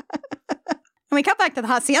 And we cut back to the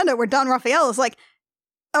hacienda where Don Rafael is like,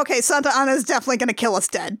 okay, Santa Ana is definitely going to kill us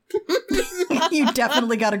dead. You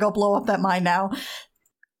definitely got to go blow up that mine now.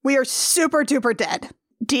 We are super duper dead.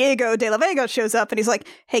 Diego de la Vega shows up and he's like,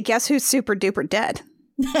 hey, guess who's super duper dead?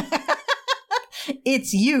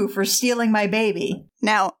 It's you for stealing my baby.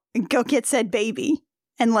 Now, go get said baby,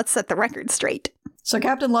 and let's set the record straight. So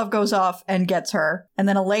Captain Love goes off and gets her, and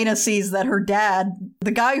then Elena sees that her dad,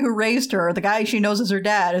 the guy who raised her, the guy she knows as her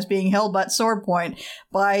dad, is being held at sword point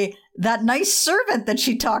by that nice servant that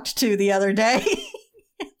she talked to the other day.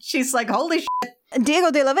 She's like, holy shit.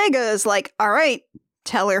 Diego de la Vega is like, all right,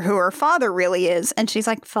 tell her who her father really is. And she's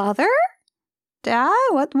like, father? Dad?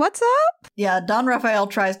 What's up? Yeah, Don Rafael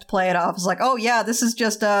tries to play it off. It's like, oh yeah, this is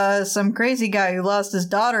just some crazy guy who lost his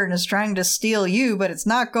daughter and is trying to steal you, but it's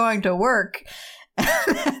not going to work.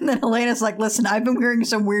 And then Elena's like, listen, I've been hearing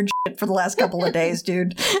some weird shit for the last couple of days,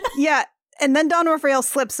 dude. Yeah, and then Don Rafael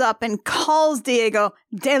slips up and calls Diego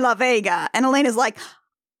de la Vega. And Elena's like,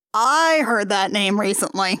 I heard that name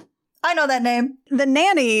recently. I know that name. The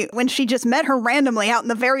nanny, when she just met her randomly out in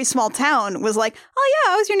the very small town, was like, oh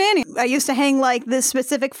yeah, I was your nanny. I used to hang like this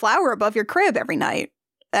specific flower above your crib every night.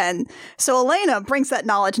 And so Elena brings that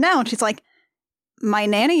knowledge now, and she's like, my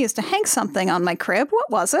nanny used to hang something on my crib.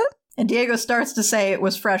 What was it? And Diego starts to say it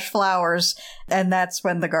was fresh flowers, and that's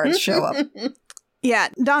when the guards show up. Yeah,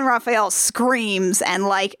 Don Rafael screams and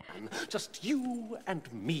like, just you and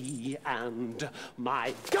me and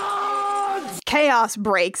my gods! Chaos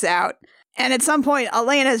breaks out. And at some point,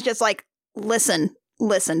 Elena's just like, listen,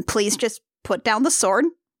 please just put down the sword.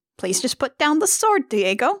 Please just put down the sword,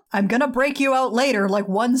 Diego. I'm gonna break you out later, like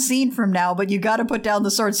one scene from now, but you gotta put down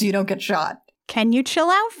the sword so you don't get shot. Can you chill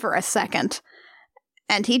out for a second?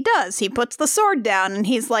 And he does. He puts the sword down and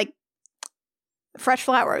he's like, fresh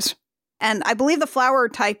flowers. And I believe the flower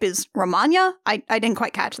type is Romagna. I didn't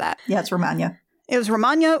quite catch that. Yeah, it's Romagna. It was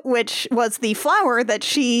Romagna, which was the flower that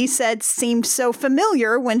she said seemed so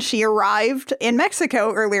familiar when she arrived in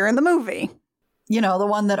Mexico earlier in the movie. You know, the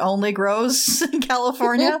one that only grows in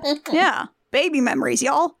California? Yeah. Baby memories,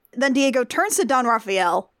 y'all. Then Diego turns to Don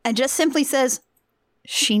Rafael and just simply says,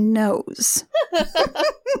 she knows.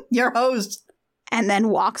 Your host. And then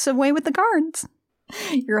walks away with the guards.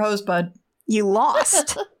 Your host, bud. You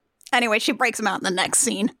lost. Anyway, she breaks him out in the next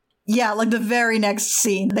scene. Yeah, like the very next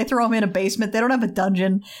scene. They throw him in a basement. They don't have a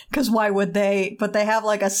dungeon, because why would they? But they have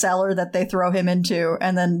like a cellar that they throw him into,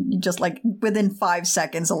 and then just like within 5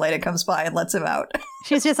 seconds, Elena comes by and lets him out.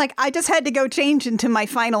 She's just like, I just had to go change into my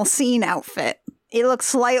final scene outfit. It looks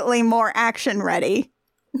slightly more action ready.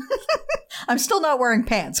 I'm still not wearing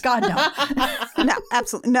pants. God, no.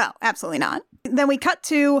 No, absolutely not. Then we cut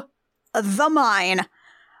to the mine,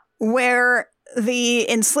 where the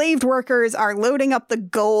enslaved workers are loading up the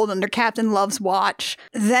gold under Captain Love's watch.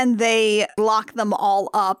 Then they lock them all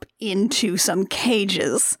up into some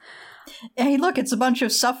cages. Hey, look, it's a bunch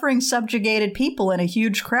of suffering, subjugated people in a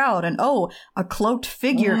huge crowd. And oh, a cloaked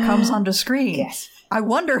figure comes onto screen. Yes. I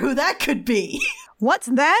wonder who that could be. What's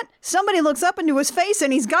that? Somebody looks up into his face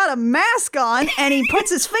and he's got a mask on and he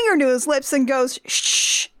puts his finger to his lips and goes,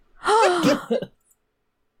 shh.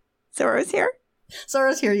 Zorro's here.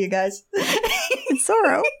 Zorro's here, you guys. It's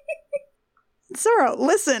Zorro. Zorro,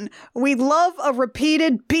 listen, we love a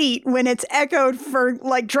repeated beat when it's echoed for,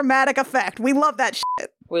 like, dramatic effect. We love that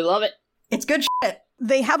shit. We love it. It's good shit.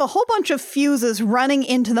 They have a whole bunch of fuses running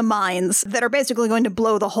into the mines that are basically going to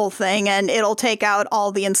blow the whole thing, and it'll take out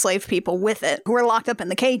all the enslaved people with it, who are locked up in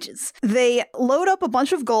the cages. They load up a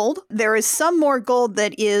bunch of gold. There is some more gold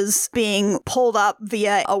that is being pulled up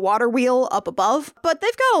via a water wheel up above, but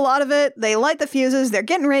they've got a lot of it. They light the fuses, they're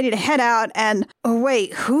getting ready to head out, and oh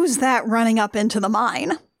wait, who's that running up into the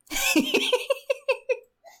mine?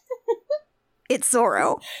 It's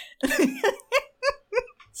Zorro.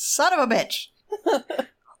 Son of a bitch.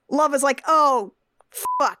 Love is like, oh,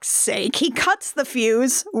 fuck's sake. He cuts the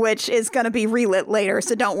fuse, which is going to be relit later,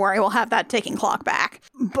 so don't worry, we'll have that ticking clock back.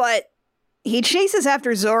 But he chases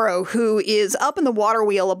after Zorro, who is up in the water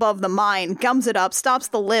wheel above the mine, gums it up, stops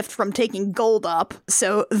the lift from taking gold up,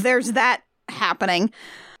 so there's that happening.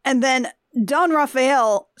 And then Don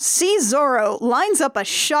Rafael sees Zorro, lines up a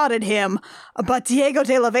shot at him, but Diego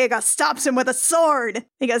de la Vega stops him with a sword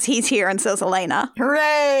because he's here and so's Elena.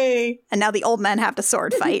 Hooray! And now the old men have to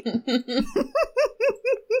sword fight.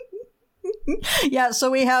 Yeah, so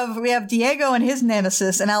we have Diego and his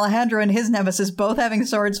nemesis and Alejandro and his nemesis both having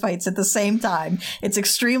swords fights at the same time. It's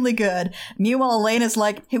extremely good. Meanwhile, Elena's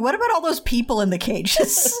like, hey, what about all those people in the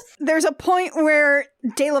cages? There's a point where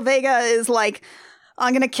de la Vega is like,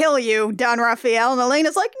 I'm gonna kill you, Don Raphael. And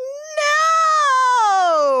Elena's like,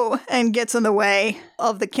 no! And gets in the way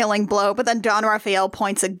of the killing blow. But then Don Raphael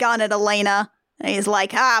points a gun at Elena. And he's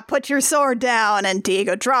like, put your sword down. And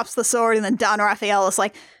Diego drops the sword. And then Don Raphael is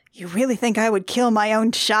like, you really think I would kill my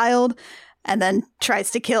own child? And then tries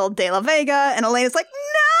to kill De La Vega. And Elena's like,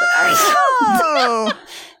 no!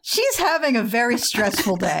 She's having a very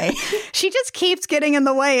stressful day. She just keeps getting in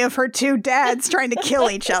the way of her two dads trying to kill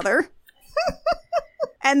each other.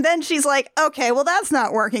 And then she's like, okay, well, that's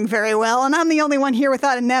not working very well. And I'm the only one here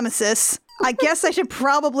without a nemesis. I guess I should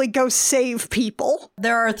probably go save people.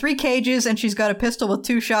 There are 3 cages, and she's got a pistol with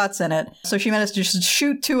 2 shots in it. So she managed to just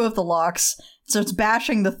shoot 2 of the locks. So it's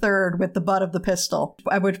bashing the 3rd with the butt of the pistol.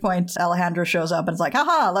 At which point, Alejandro shows up and is like,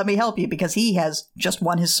 haha, let me help you, because he has just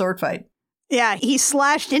won his sword fight. Yeah, he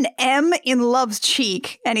slashed an M in Love's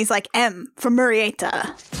cheek, and he's like, M for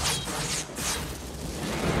Murrieta.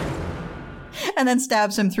 And then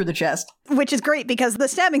stabs him through the chest. Which is great, because the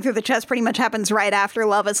stabbing through the chest pretty much happens right after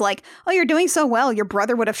Love is like, oh, you're doing so well, your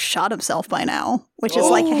brother would have shot himself by now. Which is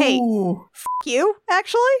like, hey, f*** you,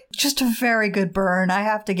 actually? Just a very good burn. I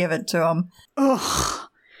have to give it to him. Ugh.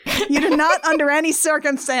 You do not, under any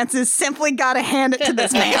circumstances, simply gotta hand it to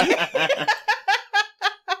this man.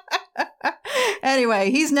 Anyway,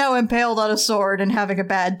 he's now impaled on a sword and having a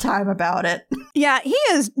bad time about it. Yeah, he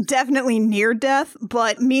is definitely near death,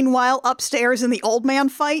 but meanwhile, upstairs in the old man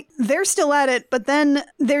fight, they're still at it, but then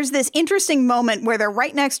there's this interesting moment where they're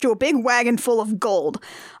right next to a big wagon full of gold.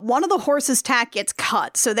 One of the horse's tack gets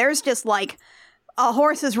cut, so there's just like a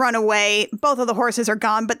horse has run away, both of the horses are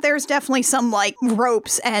gone, but there's definitely some like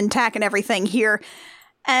ropes and tack and everything here.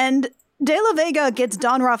 And De La Vega gets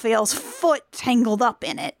Don Raphael's foot tangled up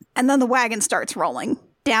in it, and then the wagon starts rolling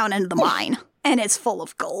down into the mine, and it's full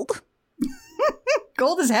of gold.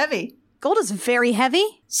 Gold is heavy. Gold is very heavy.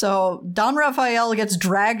 So Don Raphael gets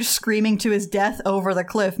dragged screaming to his death over the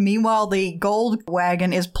cliff. Meanwhile, the gold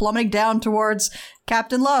wagon is plummeting down towards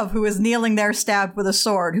Captain Love, who is kneeling there stabbed with a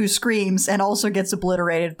sword, who screams and also gets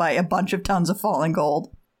obliterated by a bunch of tons of falling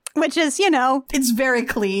gold. Which is, you know... It's very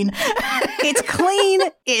clean. It's clean.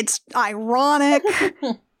 It's ironic.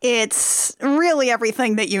 It's really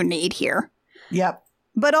everything that you need here. Yep.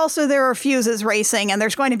 But also there are fuses racing, and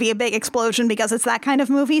there's going to be a big explosion because it's that kind of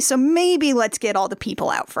movie, so maybe let's get all the people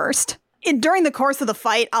out first. During the course of the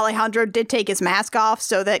fight, Alejandro did take his mask off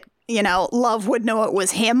so that, you know, Love would know it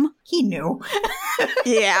was him. He knew.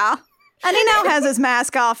 Yeah. And he now has his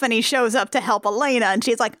mask off, and he shows up to help Elena, and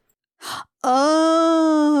she's like,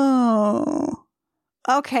 oh,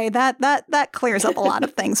 okay, that clears up a lot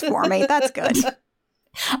of things for me. That's good.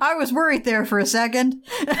 I was worried there for a second.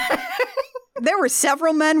 There were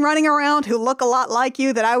several men running around who look a lot like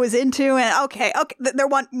you that I was into, and okay, there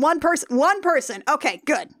one person. Okay,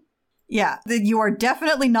 good. Yeah, you are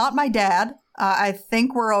definitely not my dad. I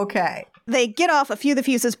think we're okay. They get off a few of the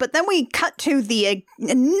fuses, but then we cut to the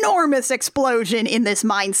enormous explosion in this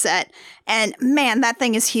mindset. And man, that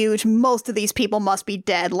thing is huge. Most of these people must be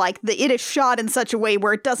dead. Like, it is shot in such a way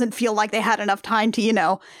where it doesn't feel like they had enough time to, you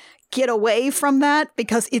know, get away from that,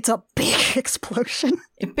 because it's a big explosion.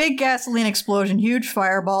 A big gasoline explosion, huge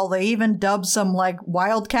fireball. They even dubbed some, like,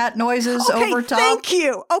 wildcat noises over top. Thank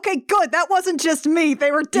you. Okay, good. That wasn't just me.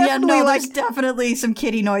 They were definitely there's definitely some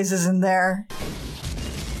kitty noises in there.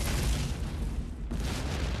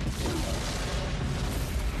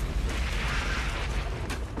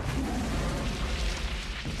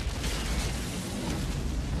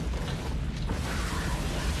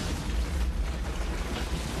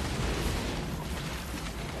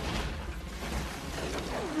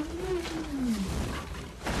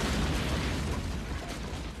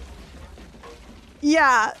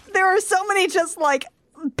 Yeah, there are so many just like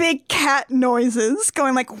big cat noises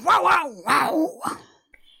going like wow, wow, wow.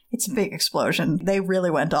 It's a big explosion. They really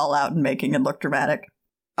went all out in making it look dramatic.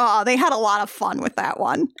 Oh, they had a lot of fun with that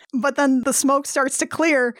one. But then the smoke starts to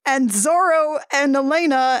clear, and Zorro and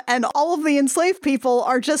Elena and all of the enslaved people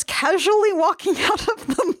are just casually walking out of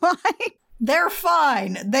the mine. They're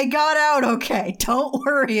fine. They got out okay. Don't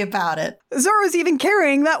worry about it. Zorro's even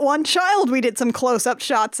carrying that one child we did some close-up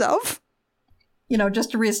shots of. You know,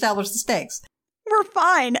 just to reestablish the stakes. We're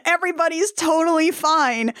fine. Everybody's totally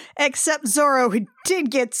fine. Except Zorro, who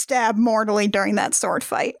did get stabbed mortally during that sword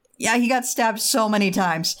fight. Yeah, he got stabbed so many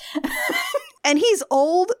times. And he's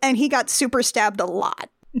old, and he got super stabbed a lot.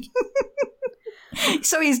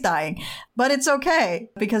 So he's dying. But it's okay,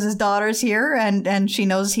 because his daughter's here, and she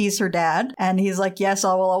knows he's her dad. And he's like, yes,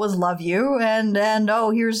 I will always love you. And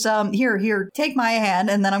oh, here's, here, take my hand,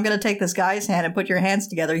 and then I'm gonna take this guy's hand and put your hands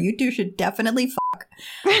together. You two should definitely fuck.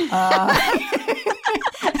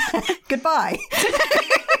 Goodbye.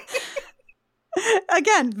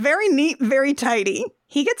 Again, very neat, very tidy.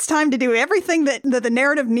 He gets time to do everything that the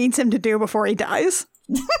narrative needs him to do before he dies.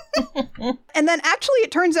 And then actually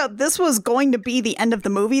it turns out this was going to be the end of the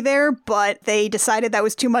movie there, but they decided that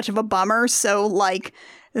was too much of a bummer, so like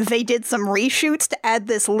they did some reshoots to add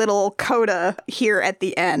this little coda here at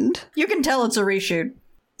the end. You can tell it's a reshoot.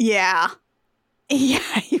 Yeah.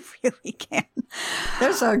 Yeah, you really can.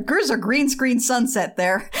 There's a green screen sunset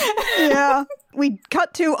there. Yeah. We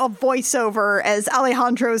cut to a voiceover as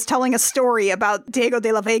Alejandro's telling a story about Diego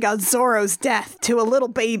de la Vega Zorro's death to a little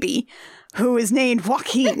baby who is named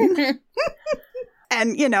Joaquin.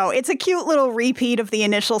 And, you know, it's a cute little repeat of the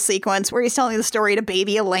initial sequence where he's telling the story to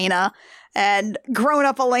baby Elena. And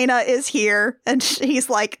grown-up Elena is here, and he's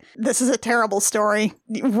like, this is a terrible story.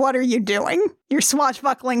 What are you doing? You're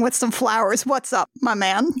swashbuckling with some flowers. What's up, my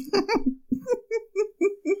man?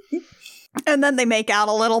 And then they make out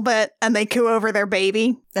a little bit, and they coo over their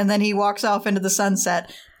baby. And then he walks off into the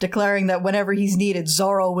sunset, declaring that whenever he's needed,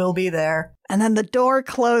 Zorro will be there. And then the door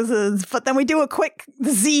closes, but then we do a quick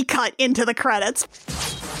Z cut into the credits.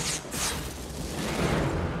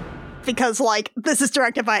 Because, like, this is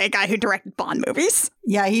directed by a guy who directed Bond movies.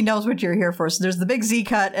 Yeah, he knows what you're here for. So there's the big Z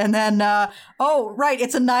cut, and then, oh, right,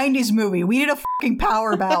 it's a 90s movie. We need a fucking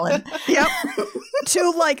power ballad. Yep. To,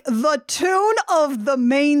 like, the tune of the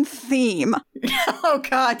main theme. Oh,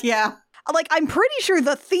 God, yeah. Like, I'm pretty sure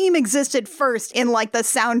the theme existed first in, like, the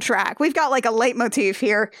soundtrack. We've got, like, a leitmotif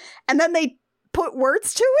here, and then they put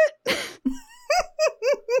words to it.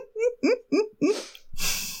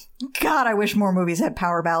 God, I wish more movies had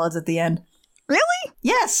power ballads at the end. Really?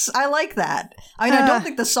 Yes, I like that. I mean, I don't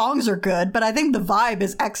think the songs are good, but I think the vibe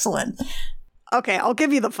is excellent. Okay, I'll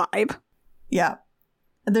give you the vibe. Yeah.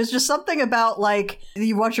 There's just something about, like,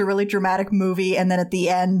 you watch a really dramatic movie, and then at the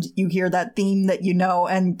end, you hear that theme that you know,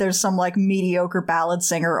 and there's some, like, mediocre ballad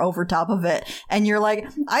singer over top of it. And you're like,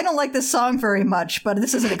 I don't like this song very much, but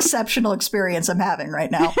this is an exceptional experience I'm having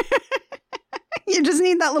right now. You just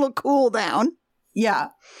need that little cool down. Yeah.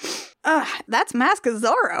 That's Mask of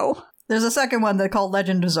Zorro. There's a second one that's called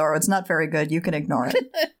Legend of Zorro. It's not very good. You can ignore it.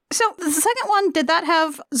 So the second one, did that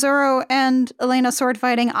have Zorro and Elena sword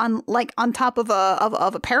fighting on top of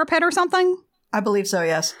a parapet or something? I believe so,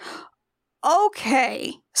 yes.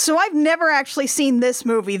 Okay. So I've never actually seen this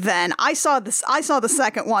movie then. I saw the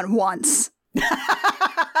second one once.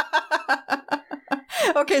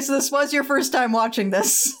 Okay, so this was your first time watching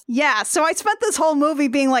this. Yeah, so I spent this whole movie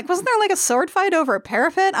being like, wasn't there like a sword fight over a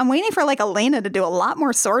parapet? I'm waiting for like Elena to do a lot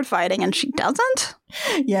more sword fighting, and she doesn't?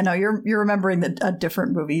 Yeah, no, you're remembering a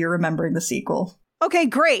different movie. You're remembering the sequel. Okay,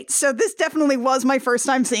 great. So this definitely was my first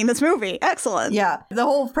time seeing this movie. Excellent. Yeah, the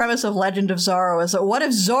whole premise of Legend of Zorro is that what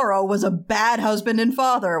if Zorro was a bad husband and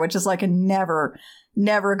father, which is like a never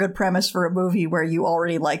a good premise for a movie where you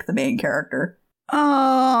already like the main character.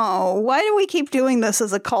 Oh, why do we keep doing this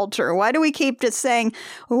as a culture? Why do we keep just saying,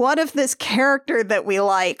 what if this character that we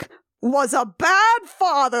like was a bad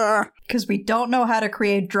father? Because we don't know how to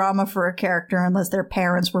create drama for a character unless their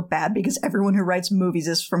parents were bad, because everyone who writes movies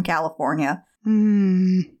is from California.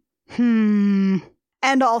 And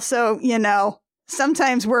also, you know,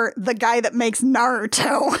 sometimes we're the guy that makes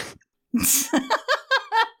Naruto.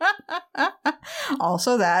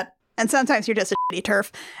 Also that. And sometimes you're just a shitty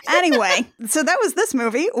turf. Anyway, so that was this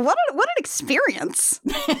movie. What an experience.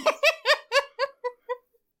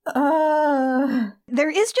 There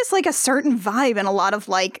is just like a certain vibe in a lot of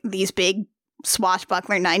like these big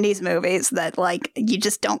swashbuckler 90s movies that like you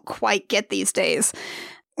just don't quite get these days,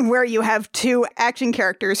 where you have two action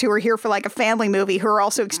characters who are here for like a family movie who are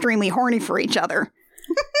also extremely horny for each other.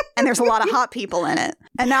 And there's a lot of hot people in it.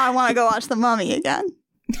 And now I want to go watch The Mummy again.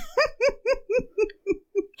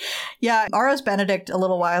 Yeah, Aros Benedict a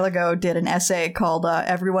little while ago did an essay called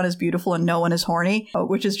Everyone is Beautiful and No One is Horny,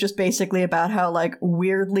 which is just basically about how, like,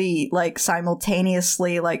 weirdly, like,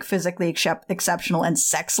 simultaneously, like, physically exceptional and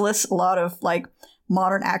sexless a lot of, like,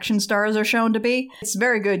 modern action stars are shown to be. It's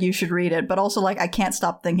very good, you should read it, but also, like, I can't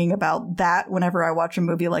stop thinking about that whenever I watch a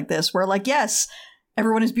movie like this, where, like, yes,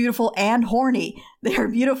 everyone is beautiful and horny. They are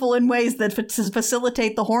beautiful in ways that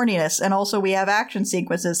facilitate the horniness, and also we have action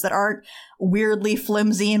sequences that aren't weirdly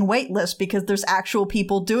flimsy and weightless because there's actual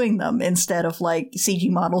people doing them instead of like CG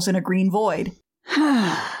models in a green void.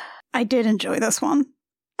 I did enjoy this one.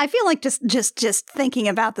 I feel like just thinking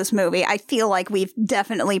about this movie, I feel like we've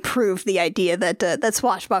definitely proved the idea that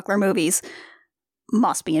swashbuckler movies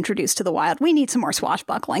must be introduced to the wild. We need some more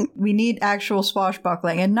swashbuckling. We need actual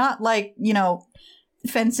swashbuckling, and not like, you know,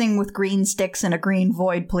 fencing with green sticks in a green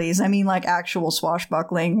void, please. I mean, like, actual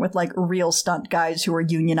swashbuckling with, like, real stunt guys who are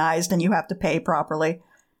unionized and you have to pay properly.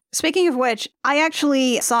 Speaking of which, I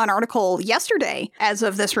actually saw an article yesterday as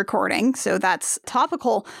of this recording, so that's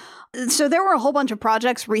topical. So there were a whole bunch of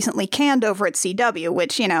projects recently canned over at CW,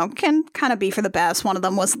 which, you know, can kind of be for the best. One of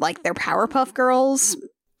them was like their Powerpuff Girls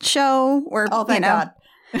show. Where, oh, thank God.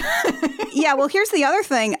 Yeah, well, here's the other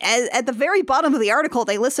thing. At the very bottom of the article,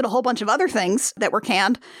 they listed a whole bunch of other things that were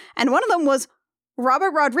canned, and one of them was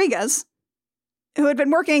Robert Rodriguez, who had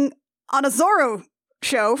been working on a Zorro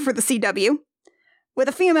show for the CW, with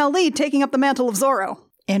a female lead taking up the mantle of Zorro.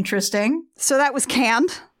 Interesting. So that was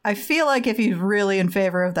canned. I feel like if he's really in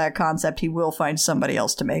favor of that concept, he will find somebody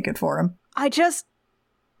else to make it for him.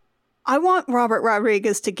 I want Robert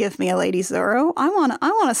Rodriguez to give me a Lady Zorro. I want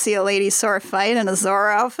to see a lady sword fight in a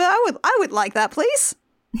Zorro outfit. I would like that, please.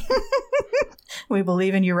 We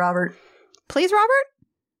believe in you, Robert. Please, Robert?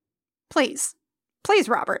 Please. Please,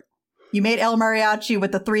 Robert. You made El Mariachi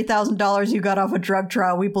with the $3,000 you got off a drug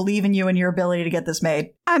trial. We believe in you and your ability to get this made.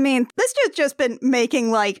 I mean, this dude's just been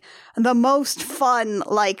making, like, the most fun,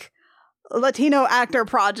 like, Latino actor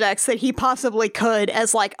projects that he possibly could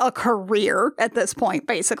as, like, a career at this point,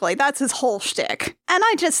 basically. That's his whole shtick. And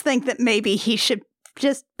I just think that maybe he should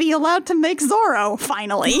just be allowed to make Zorro,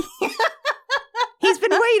 finally. He's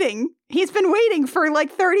been waiting. He's been waiting for,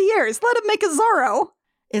 like, 30 years. Let him make a Zorro.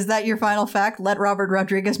 Is that your final fact? Let Robert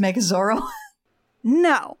Rodriguez make a Zorro?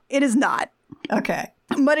 No, it is not. Okay.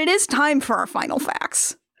 But it is time for our final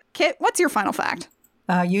facts. Kit, what's your final fact?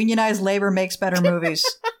 Unionized labor makes better movies.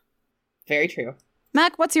 Very true.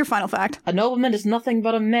 Mac, what's your final fact? A nobleman is nothing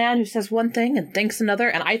but a man who says one thing and thinks another,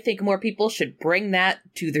 and I think more people should bring that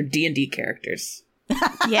to their D&D characters.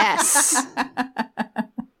 Yes.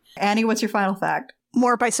 Annie, what's your final fact?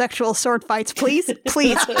 More bisexual sword fights, please.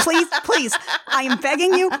 Please, please, please. I am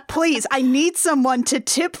begging you, please. I need someone to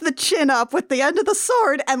tip the chin up with the end of the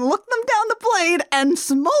sword and look them down the blade and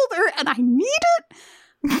smolder, and I need it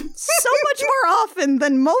so much more often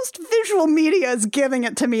than most visual media is giving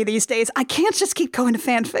it to me these days. I can't just keep going to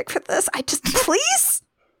fanfic for this. I just, please?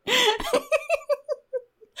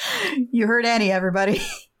 You heard Annie, everybody.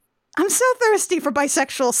 I'm so thirsty for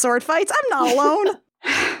bisexual sword fights. I'm not alone.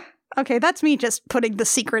 Okay, that's me just putting the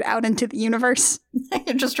secret out into the universe.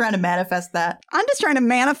 You're just trying to manifest that. I'm just trying to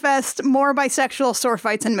manifest more bisexual sword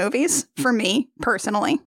fights in movies, for me,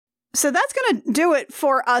 personally. So that's going to do it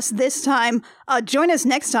for us this time. Join us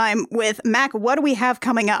next time with Mac. What do we have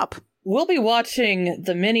coming up? We'll be watching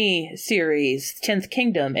the mini-series 10th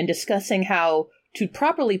Kingdom and discussing how to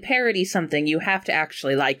properly parody something, you have to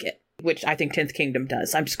actually like it, which I think 10th Kingdom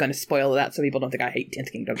does. I'm just going to spoil that so people don't think I hate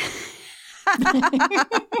 10th Kingdom.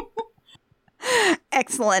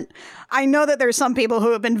 Excellent. I know that there's some people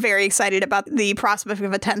who have been very excited about the prospect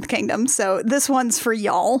of a 10th Kingdom, so this one's for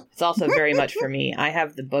y'all. It's also very much for me. I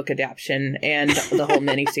have the book adaptation and the whole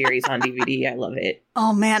miniseries on DVD. I love it.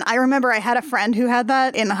 Oh man, I remember I had a friend who had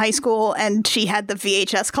that in high school, and she had the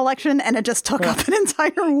VHS collection, and it just took up an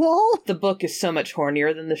entire wall. The book is so much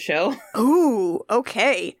hornier than the show. Ooh,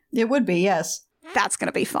 okay. It would be, yes. That's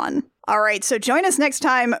gonna be fun. All right, so join us next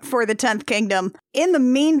time for the 10th Kingdom. In the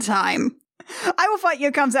meantime, I Will Fight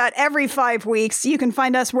You comes out every 5 weeks. You can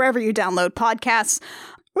find us wherever you download podcasts.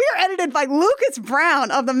 We are edited by Lucas Brown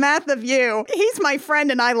of The Math of You. He's my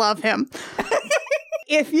friend and I love him.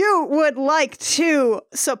 If you would like to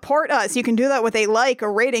support us, you can do that with a like, a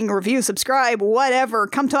rating, a review, subscribe, whatever.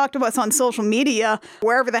 Come talk to us on social media,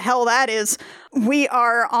 wherever the hell that is. We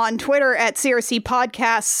are on Twitter at CRC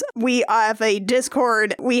Podcasts. We have a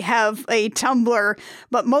Discord. We have a Tumblr.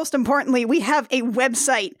 But most importantly, we have a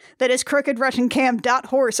website that is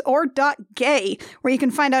crookedrussiancam.horse or .gay, where you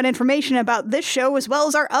can find out information about this show as well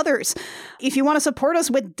as our others. If you want to support us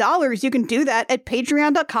with dollars, you can do that at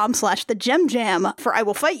patreon.com/thegemjam. For I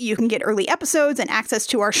Will Fight You, you can get early episodes and access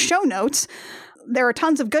to our show notes. There are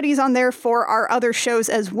tons of goodies on there for our other shows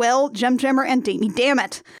as well, Gem Jammer and Damie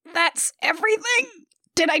Dammit. That's everything!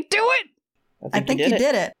 Did I do it? I think you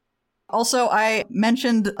did it. Also, I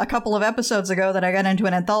mentioned a couple of episodes ago that I got into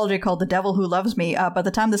an anthology called The Devil Who Loves Me. By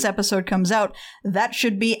the time this episode comes out, that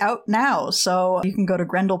should be out now. So you can go to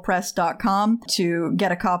grendelpress.com to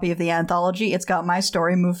get a copy of the anthology. It's got my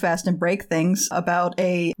story, Move Fast and Break Things, about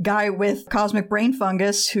a guy with cosmic brain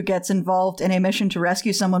fungus who gets involved in a mission to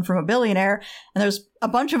rescue someone from a billionaire. And there's a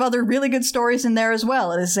bunch of other really good stories in there as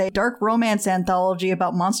well. It is a dark romance anthology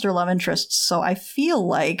about monster love interests. So I feel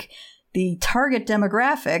like the target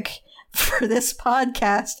demographic for this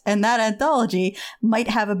podcast and that anthology might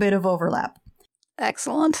have a bit of overlap.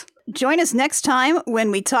 Excellent. Join us next time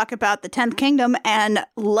when we talk about the 10th Kingdom and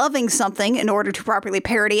loving something in order to properly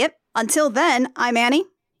parody it. Until then, I'm Annie.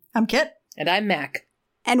 I'm Kit. And I'm Mac.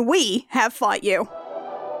 And we have fought you.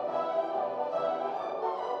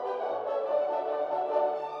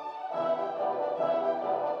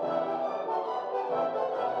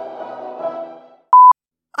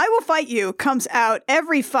 I Will Fight You comes out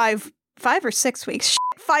every 5 or 6 weeks.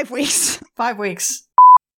 5 weeks. 5 weeks.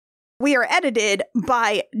 We are edited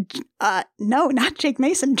by, no, not Jake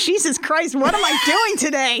Mason. Jesus Christ, what am I doing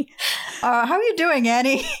today? How are you doing,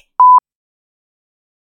 Annie?